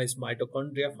things. One is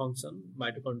mitochondria function.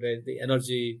 Mitochondria is the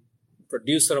energy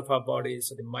producer of our body.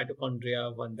 So the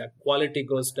mitochondria, when that quality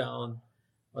goes down,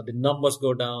 or the numbers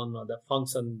go down, or the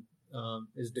function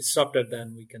is disrupted,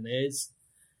 then we can age.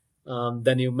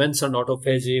 Then you mentioned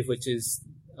autophagy, which is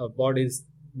our body's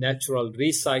natural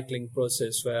recycling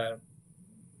process, where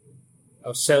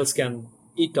our cells can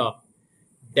eat up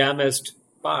damaged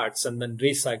parts and then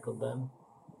recycle them.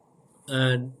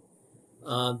 And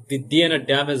the DNA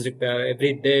damage repair,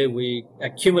 every day we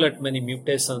accumulate many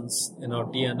mutations in our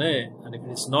DNA, and if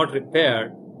it is not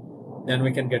repaired, then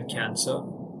we can get cancer.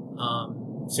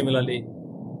 Similarly,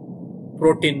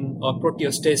 protein or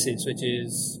proteostasis, which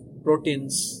is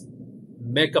proteins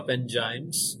make up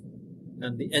enzymes,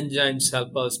 and the enzymes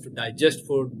help us to digest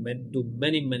food, do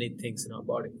many things in our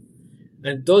body.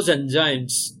 And those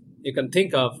enzymes, you can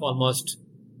think of almost,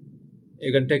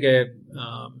 you can take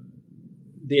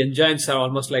the enzymes are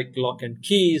almost like lock and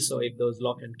keys. So if those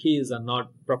lock and keys are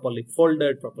not properly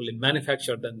folded, properly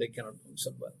manufactured, then they cannot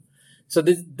function well. So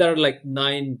there are like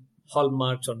 9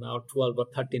 hallmarks, or now 12 or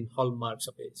 13 hallmarks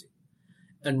of aging.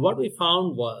 And what we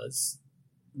found was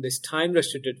this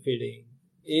time-restricted feeding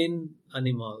in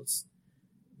animals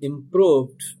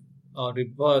improved or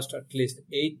reversed at least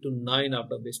 8 to 9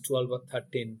 out of these 12 or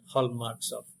 13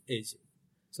 hallmarks of aging.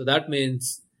 So that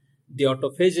means the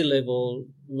autophagy level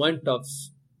went up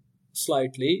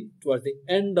slightly towards the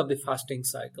end of the fasting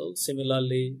cycle.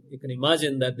 Similarly, you can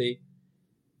imagine that the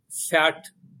fat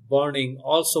burning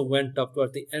also went up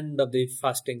towards the end of the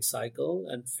fasting cycle,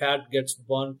 and fat gets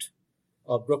burnt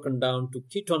or broken down to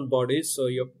ketone bodies. So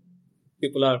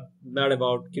people are mad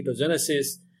about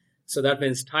ketogenesis. So that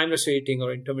means time-restricted eating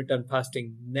or intermittent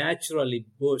fasting naturally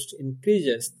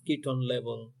increases ketone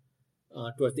level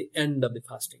towards the end of the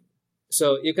fasting.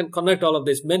 So you can connect all of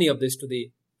this, many of this, to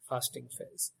the fasting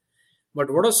phase.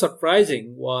 But what was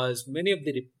surprising was many of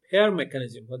the repair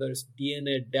mechanisms, whether it's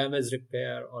DNA damage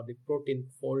repair or the protein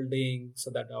folding so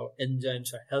that our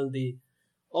enzymes are healthy,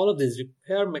 all of these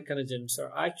repair mechanisms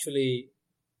are actually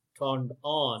turned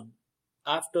on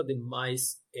after the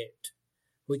mice ate,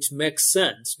 which makes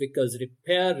sense because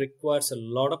repair requires a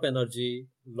lot of energy,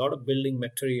 a lot of building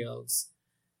materials,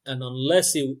 and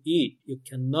unless you eat, you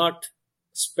cannot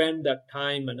spend that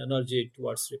time and energy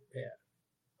towards repair.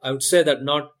 I would say that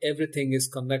not everything is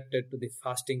connected to the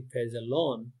fasting phase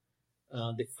alone.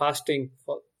 The fasting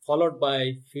followed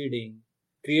by feeding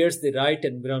creates the right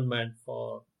environment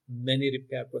for many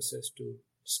repair process to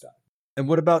start. And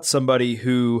what about somebody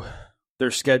who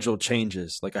their schedule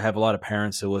changes? Like I have a lot of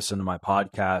parents who listen to my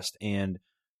podcast and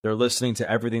they're listening to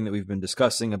everything that we've been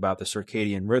discussing about the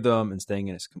circadian rhythm and staying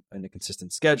in a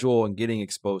consistent schedule and getting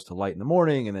exposed to light in the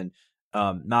morning and then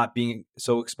not being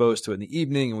so exposed to it in the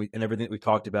evening and everything that we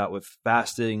talked about with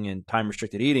fasting and time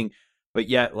restricted eating. But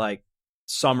yet like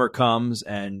summer comes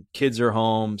and kids are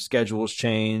home, schedules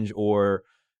change, or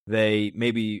they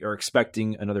maybe are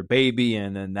expecting another baby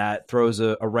and then that throws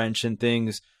a wrench in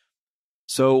things.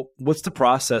 So what's the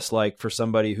process like for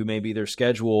somebody who maybe their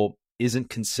schedule isn't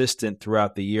consistent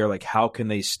throughout the year? Like how can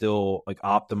they still like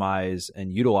optimize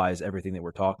and utilize everything that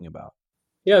we're talking about?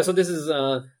 Yeah, so this is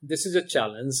a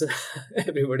challenge.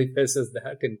 Everybody faces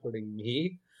that, including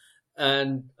me.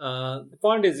 And the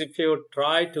point is, if you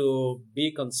try to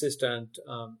be consistent,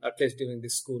 at least during the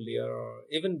school year or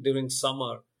even during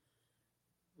summer,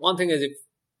 one thing is if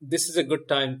this is a good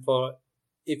time for,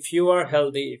 if you are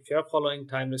healthy, if you're following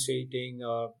timeless eating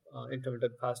or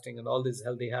intermittent fasting and all these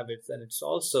healthy habits, then it's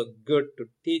also good to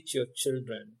teach your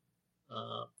children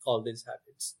all these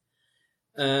habits.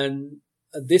 And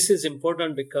this is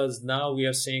important because now we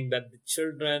are seeing that the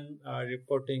children are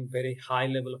reporting very high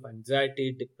level of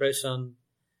anxiety, depression.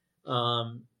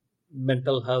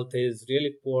 Mental health is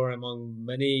really poor among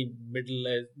many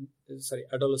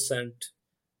adolescent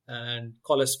and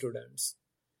college students.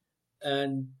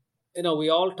 And, we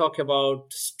all talk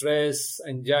about stress,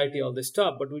 anxiety, all this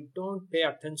stuff, but we don't pay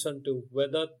attention to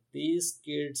whether these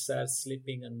kids are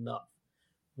sleeping enough,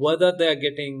 whether they're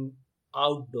getting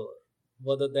outdoor,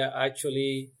 whether they're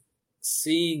actually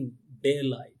seeing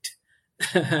daylight,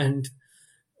 and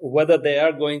whether they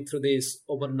are going through this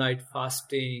overnight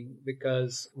fasting,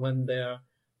 because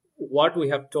what we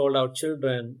have told our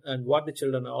children and what the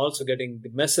children are also getting, the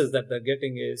message that they're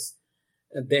getting is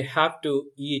they have to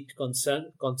eat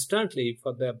constantly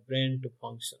for their brain to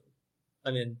function.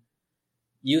 I mean,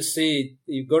 you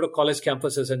go to college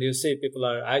campuses and you see people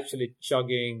are actually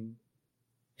chugging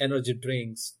energy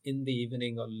drinks in the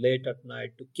evening or late at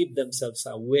night to keep themselves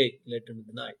awake late into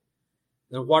the night.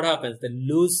 Now, what happens? They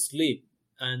lose sleep,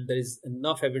 and there is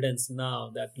enough evidence now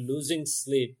that losing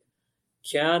sleep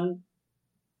can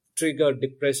trigger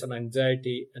depression,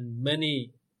 anxiety, and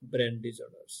many brain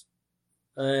disorders.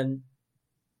 And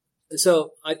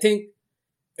so I think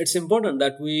it's important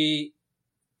that we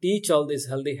teach all these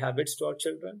healthy habits to our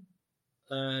children.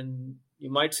 And you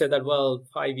might say that, well,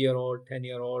 5-year-old,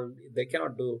 10-year-old, they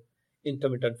cannot do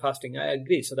intermittent fasting. I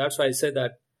agree. So that's why I say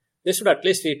that they should at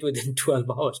least eat within 12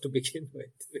 hours to begin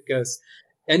with. Because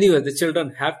anyway, the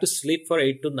children have to sleep for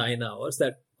 8 to 9 hours.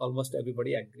 That almost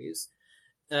everybody agrees.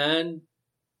 And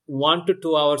 1 to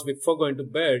 2 hours before going to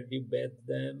bed, you bathe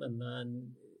them. And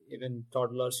then even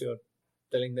toddlers, you're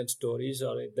telling them stories,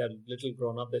 or if they're little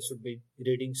grown up, they should be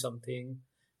reading something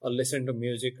or listening to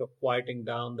music or quieting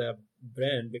down their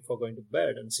brain before going to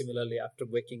bed. And similarly, after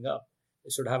waking up, they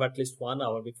should have at least 1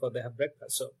 hour before they have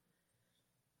breakfast. So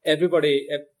every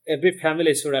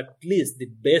family should at least, the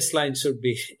baseline should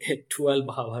be 12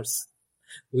 hours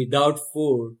without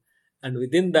food. And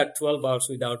within that 12 hours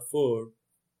without food,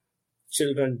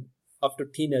 children up to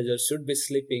teenagers should be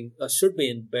sleeping or should be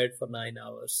in bed for 9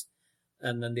 hours.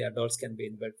 And then the adults can be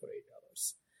in bed for 8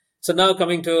 hours. So now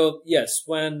coming to, yes,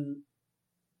 when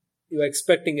you're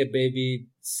expecting a baby,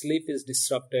 sleep is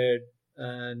disrupted.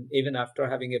 And even after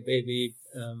having a baby,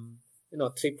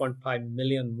 3.5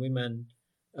 million women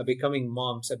are becoming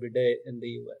moms every day in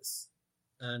the US.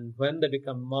 And when they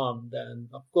become mom, then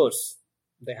of course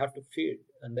they have to feed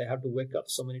and they have to wake up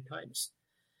so many times.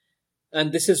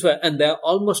 And this is where, and they're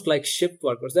almost like shift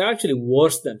workers. They're actually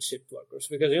worse than shift workers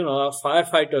because, our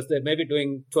firefighters, they may be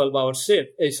doing 24-hour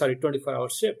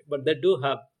shift, but they do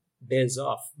have days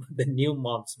off. The new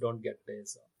moms don't get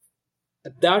days off.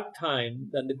 At that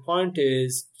time, then the point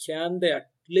is, can they at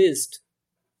least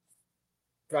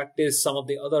practice some of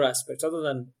the other aspects other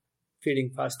than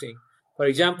feeding, fasting? For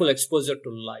example, exposure to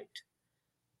light.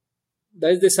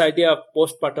 There is this idea of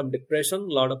postpartum depression.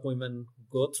 A lot of women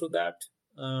go through that.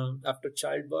 after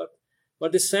childbirth. But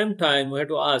at the same time, we have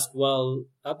to ask, well,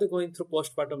 are they going through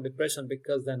postpartum depression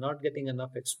because they're not getting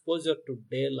enough exposure to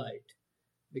daylight?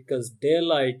 Because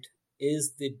daylight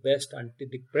is the best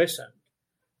antidepressant.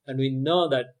 And we know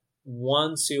that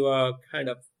once you are kind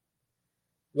of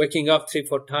waking up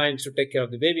 3-4 times to take care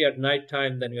of the baby at night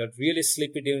time, then you are really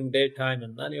sleepy during daytime,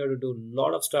 and then you have to do a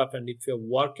lot of stuff. And if you're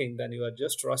working, then you are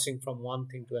just rushing from one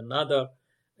thing to another,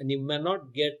 and you may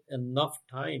not get enough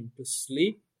time to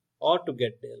sleep or to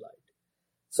get daylight.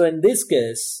 So in this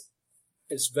case,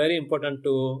 it's very important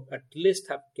to at least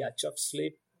have catch-up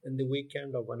sleep in the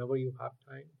weekend or whenever you have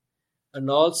time, and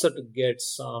also to get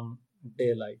some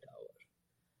daylight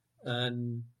hour.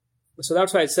 And so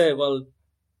that's why I say, well,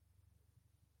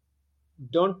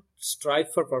 don't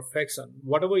strive for perfection.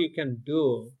 Whatever you can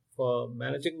do for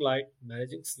managing light,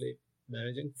 managing sleep,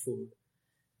 managing food,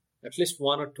 at least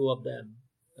one or two of them,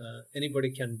 anybody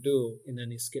can do in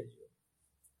any schedule.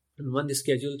 And when the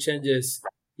schedule changes,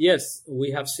 yes,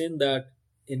 we have seen that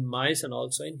in mice and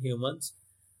also in humans,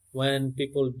 when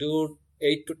people do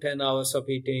 8 to 10 hours of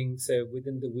eating, say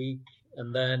within the week,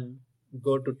 and then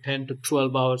go to 10 to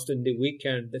 12 hours in the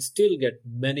weekend, they still get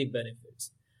many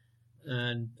benefits.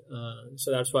 And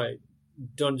so that's why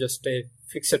don't just stay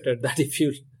fixated that if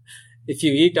you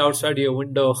eat outside your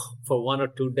window for 1 or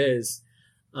 2 days,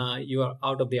 you are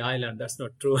out of the island. That's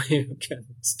not true. You can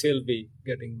still be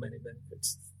getting many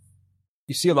benefits.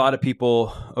 You see a lot of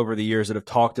people over the years that have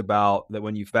talked about that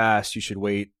when you fast, you should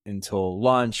wait until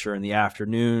lunch or in the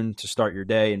afternoon to start your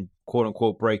day and quote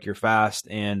unquote break your fast.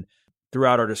 And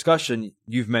throughout our discussion,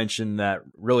 you've mentioned that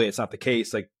really it's not the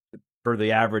case. Like for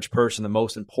the average person, the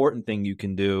most important thing you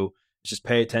can do is just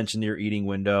pay attention to your eating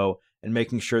window and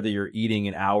making sure that you're eating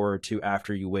an hour or two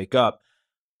after you wake up.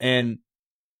 And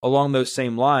along those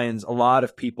same lines, a lot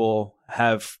of people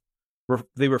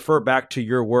they refer back to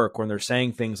your work when they're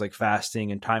saying things like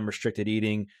fasting and time restricted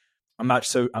eating. I'm not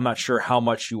sure how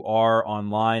much you are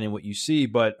online and what you see,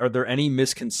 but are there any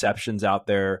misconceptions out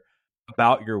there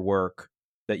about your work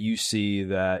that you see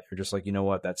that you're just like, you know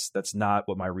what, that's not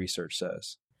what my research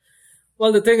says?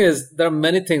 Well, the thing is, there are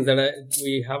many things that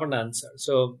we haven't answered.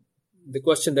 So the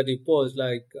question that you posed,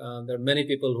 like there are many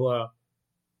people who are,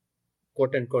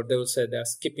 quote unquote, they will say they're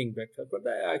skipping breakfast, but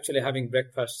they're actually having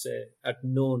breakfast, say, at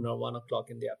noon or 1 o'clock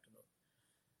in the afternoon.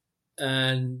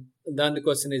 And then the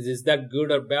question is that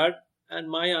good or bad? And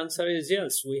my answer is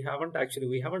yes. We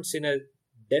haven't seen a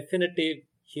definitive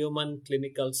human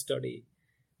clinical study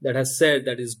that has said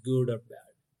that is good or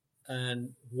bad. And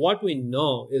what we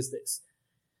know is this,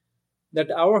 that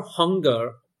our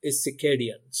hunger is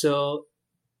circadian. So,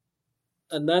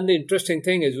 and then the interesting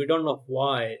thing is we don't know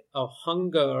why our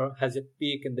hunger has a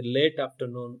peak in the late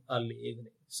afternoon, early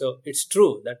evening. So it's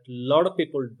true that a lot of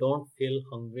people don't feel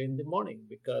hungry in the morning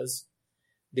because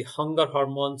the hunger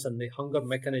hormones and the hunger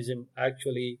mechanism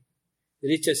actually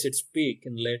reaches its peak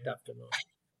in late afternoon.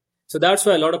 So that's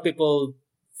why a lot of people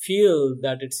feel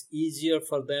that it's easier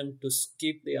for them to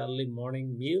skip the early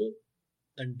morning meal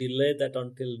and delay that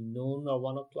until noon or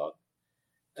 1 o'clock.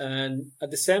 And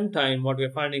at the same time, what we're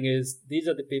finding is these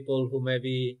are the people who may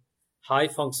be high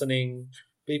functioning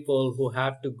people who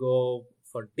have to go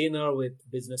for dinner with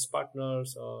business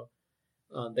partners, or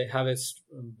they have a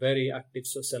very active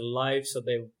social life. So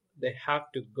they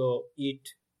have to go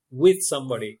eat with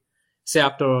somebody, say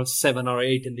after 7 or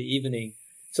 8 in the evening.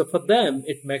 So for them,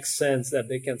 it makes sense that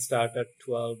they can start at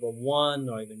 12 or 1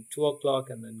 or even 2 o'clock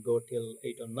and then go till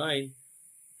 8 or 9.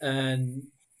 And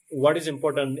what is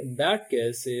important in that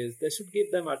case is they should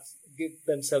give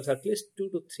themselves at least 2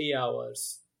 to 3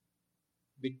 hours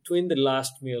between the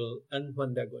last meal and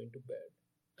when they're going to bed.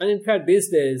 And in fact, these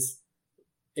days,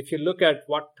 if you look at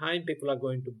what time people are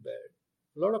going to bed,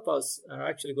 a lot of us are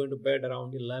actually going to bed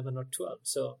around 11 or 12.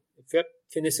 So if you're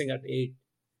finishing at 8,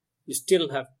 you still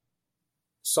have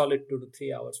solid 2 to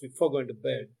 3 hours before going to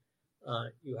bed.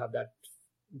 You have that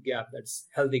gap, that's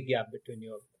healthy gap between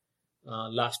your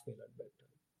last meal and bedtime.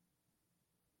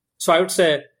 So I would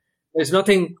say there's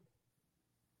nothing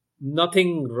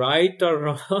right or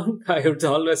wrong. I would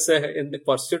always say in the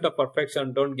pursuit of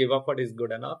perfection, don't give up what is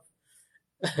good enough.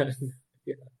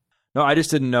 Yeah. No, I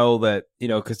just didn't know that,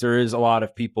 because there is a lot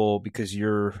of people, because you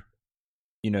are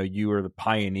the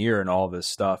pioneer in all this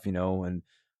stuff, and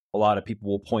a lot of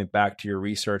people will point back to your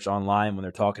research online when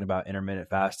they're talking about intermittent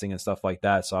fasting and stuff like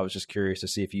that. So I was just curious to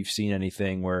see if you've seen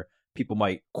anything where people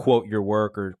might quote your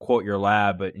work or quote your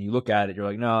lab, but you look at it, you're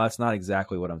like, no, that's not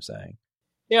exactly what I'm saying.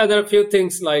 Yeah, there are a few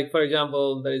things like, for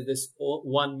example, there is this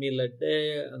 1 meal a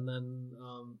day, and then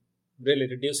really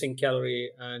reducing calorie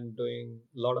and doing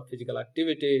a lot of physical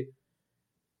activity.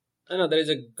 I know there is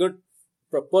a good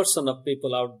proportion of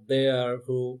people out there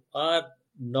who are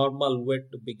normal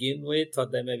weight to begin with, or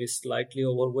they may be slightly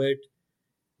overweight,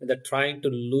 and they're trying to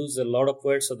lose a lot of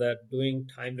weight, so they're doing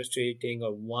time restricted eating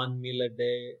or one meal a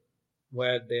day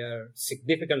where they are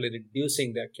significantly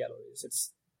reducing their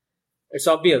calories. It's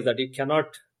obvious that you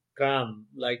cannot cram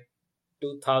like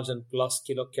 2,000 plus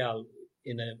kilocal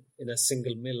in a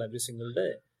single meal every single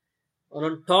day. And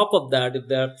on top of that, if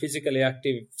they're physically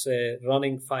active, say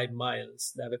running 5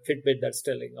 miles, they have a Fitbit that's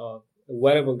telling, or a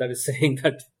wearable that is saying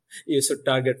that you should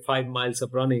target 5 miles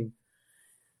of running.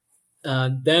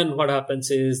 Then what happens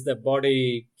is the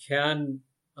body can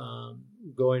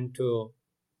go into,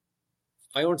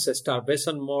 I won't say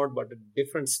starvation mode, but a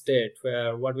different state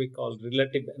where what we call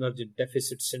relative energy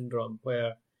deficit syndrome,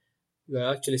 where you're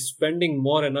actually spending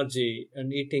more energy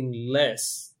and eating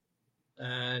less.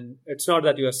 And it's not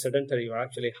that you are sedentary, you're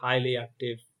actually highly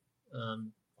active,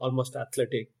 almost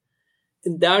athletic.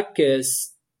 In that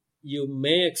case, you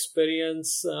may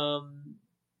experience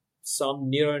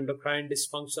some neuroendocrine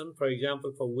dysfunction. For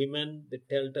example, for women, the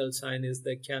telltale sign is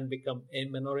they can become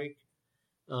amenorrheic.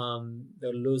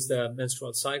 They'll lose their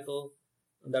menstrual cycle.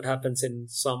 And that happens in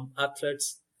some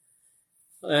athletes.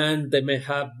 And they may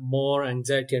have more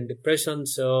anxiety and depression.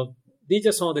 So these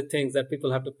are some of the things that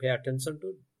people have to pay attention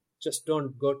to. Just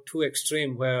don't go too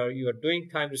extreme where you are doing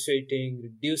time restricting,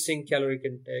 reducing caloric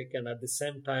intake, and at the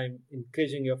same time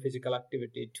increasing your physical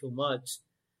activity too much.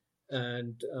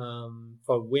 And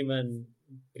for women,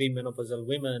 premenopausal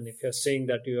women, if you're seeing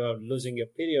that you are losing your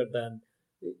period, then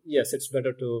yes, it's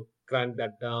better to crank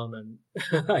that down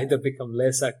and either become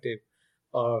less active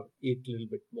or eat a little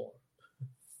bit more.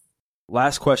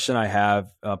 Last question I have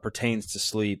pertains to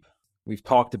sleep. We've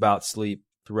talked about sleep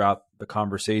throughout the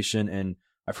conversation, and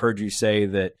I've heard you say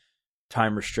that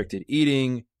time-restricted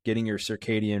eating, getting your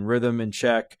circadian rhythm in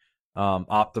check,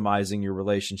 optimizing your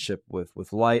relationship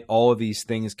with light, all of these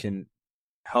things can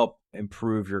help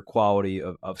improve your quality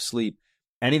of sleep.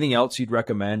 Anything else you'd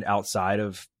recommend outside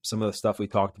of some of the stuff we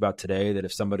talked about today, that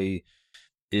if somebody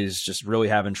is just really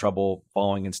having trouble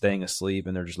falling and staying asleep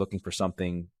and they're just looking for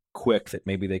something quick that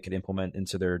maybe they could implement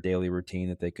into their daily routine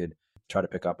that they could try to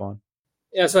pick up on?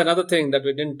 Yeah, so another thing that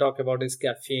we didn't talk about is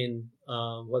caffeine,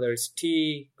 whether it's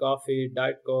tea, coffee,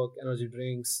 Diet Coke, energy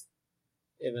drinks,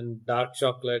 even dark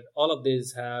chocolate. All of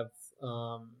these have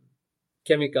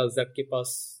chemicals that keep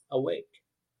us awake.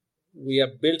 We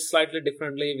are built slightly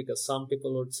differently because some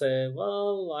people would say,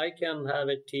 well, I can have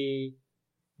a tea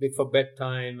before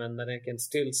bedtime and then I can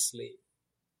still sleep.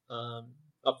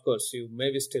 Of course, you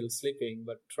may be still sleeping,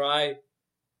 but try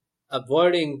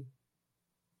avoiding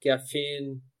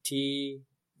caffeine, tea,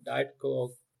 Diet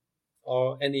Coke,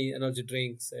 or any energy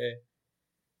drink, say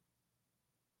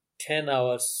 10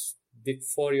 hours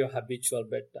before your habitual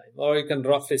bedtime. Or you can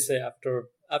roughly say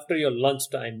after your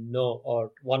lunchtime, no,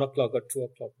 or 1 o'clock or 2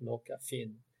 o'clock, no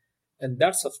caffeine. And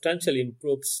that substantially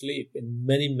improves sleep in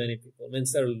many, many people. It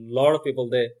means there are a lot of people,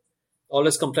 they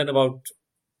always complain about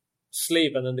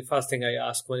sleep, and then the first thing I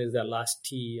ask, when is their last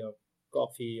tea or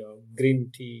coffee or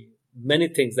green tea? Many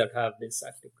things that have this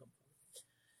active component.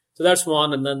 So that's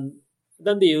one. And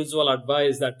then the usual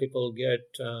advice that people get,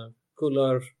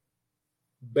 cooler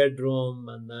bedroom,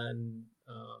 and then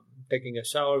taking a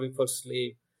shower before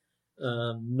sleep,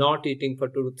 not eating for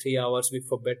 2 to 3 hours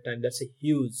before bedtime. That's a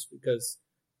huge, because,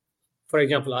 for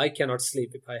example, I cannot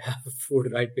sleep if I have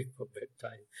food right before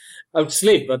bedtime. I would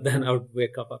sleep, but then I would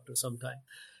wake up after some time.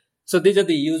 So these are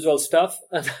the usual stuff.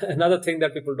 Another thing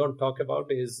that people don't talk about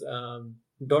is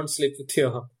don't sleep with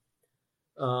your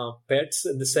pets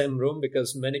in the same room,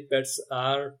 because many pets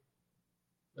are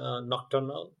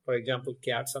nocturnal. For example,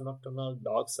 cats are nocturnal.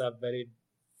 Dogs have very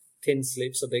thin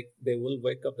sleep, so they will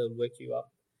wake up, they'll wake you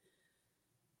up.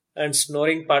 And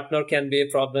snoring partner can be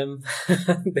a problem.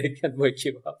 They can wake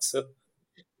you up. So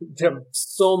there are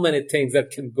so many things that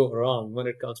can go wrong when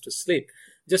it comes to sleep.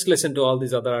 Just listen to all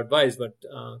these other advice, but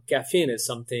caffeine is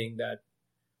something that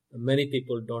many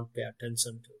people don't pay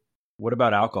attention to. What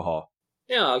about alcohol?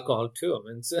 Yeah, alcohol too.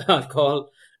 I mean, alcohol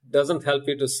doesn't help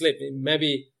you to sleep.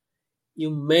 Maybe you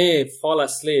may fall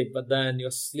asleep, but then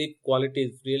your sleep quality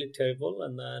is really terrible.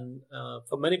 And then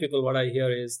for many people, what I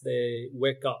hear is they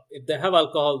wake up. If they have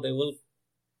alcohol,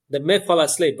 they may fall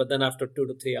asleep, but then after 2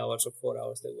 to 3 hours or 4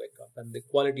 hours, they wake up, and the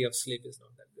quality of sleep is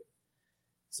not that good.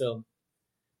 So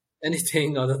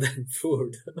anything other than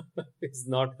food is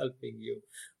not helping you.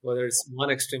 Whether it's one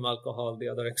extreme alcohol, the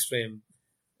other extreme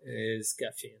is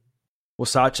caffeine. Well,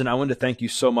 Satchin, I wanted to thank you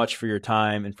so much for your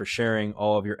time and for sharing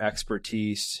all of your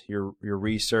expertise, your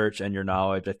research, and your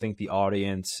knowledge. I think the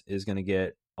audience is going to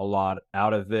get a lot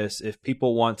out of this. If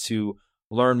people want to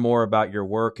learn more about your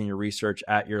work and your research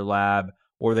at your lab,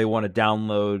 or they want to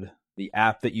download the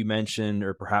app that you mentioned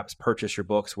or perhaps purchase your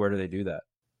books, where do they do that?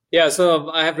 Yeah, so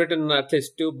I have written at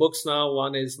least 2 books now.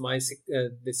 One is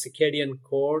the Circadian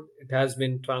Code. It has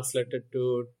been translated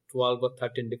to 12 or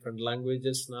 13 different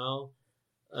languages now.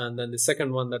 And then the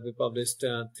second one that we published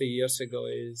 3 years ago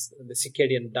is the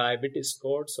Circadian Diabetes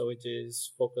Code, so which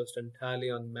is focused entirely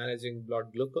on managing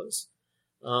blood glucose.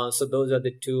 So those are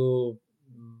the 2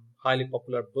 highly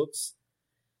popular books.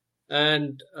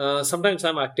 And sometimes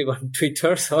I'm active on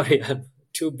Twitter. Sorry, I'm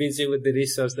too busy with the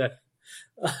research that...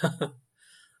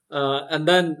 and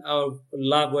then our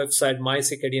lab website,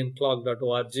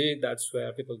 mycircadianclock.org, that's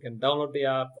where people can download the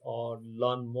app or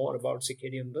learn more about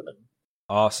circadian rhythm.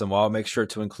 Awesome. Well, I'll make sure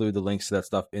to include the links to that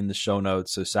stuff in the show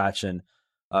notes. So Satchin,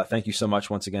 thank you so much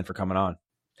once again for coming on.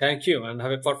 Thank you, and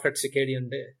have a perfect circadian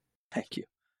day. Thank you.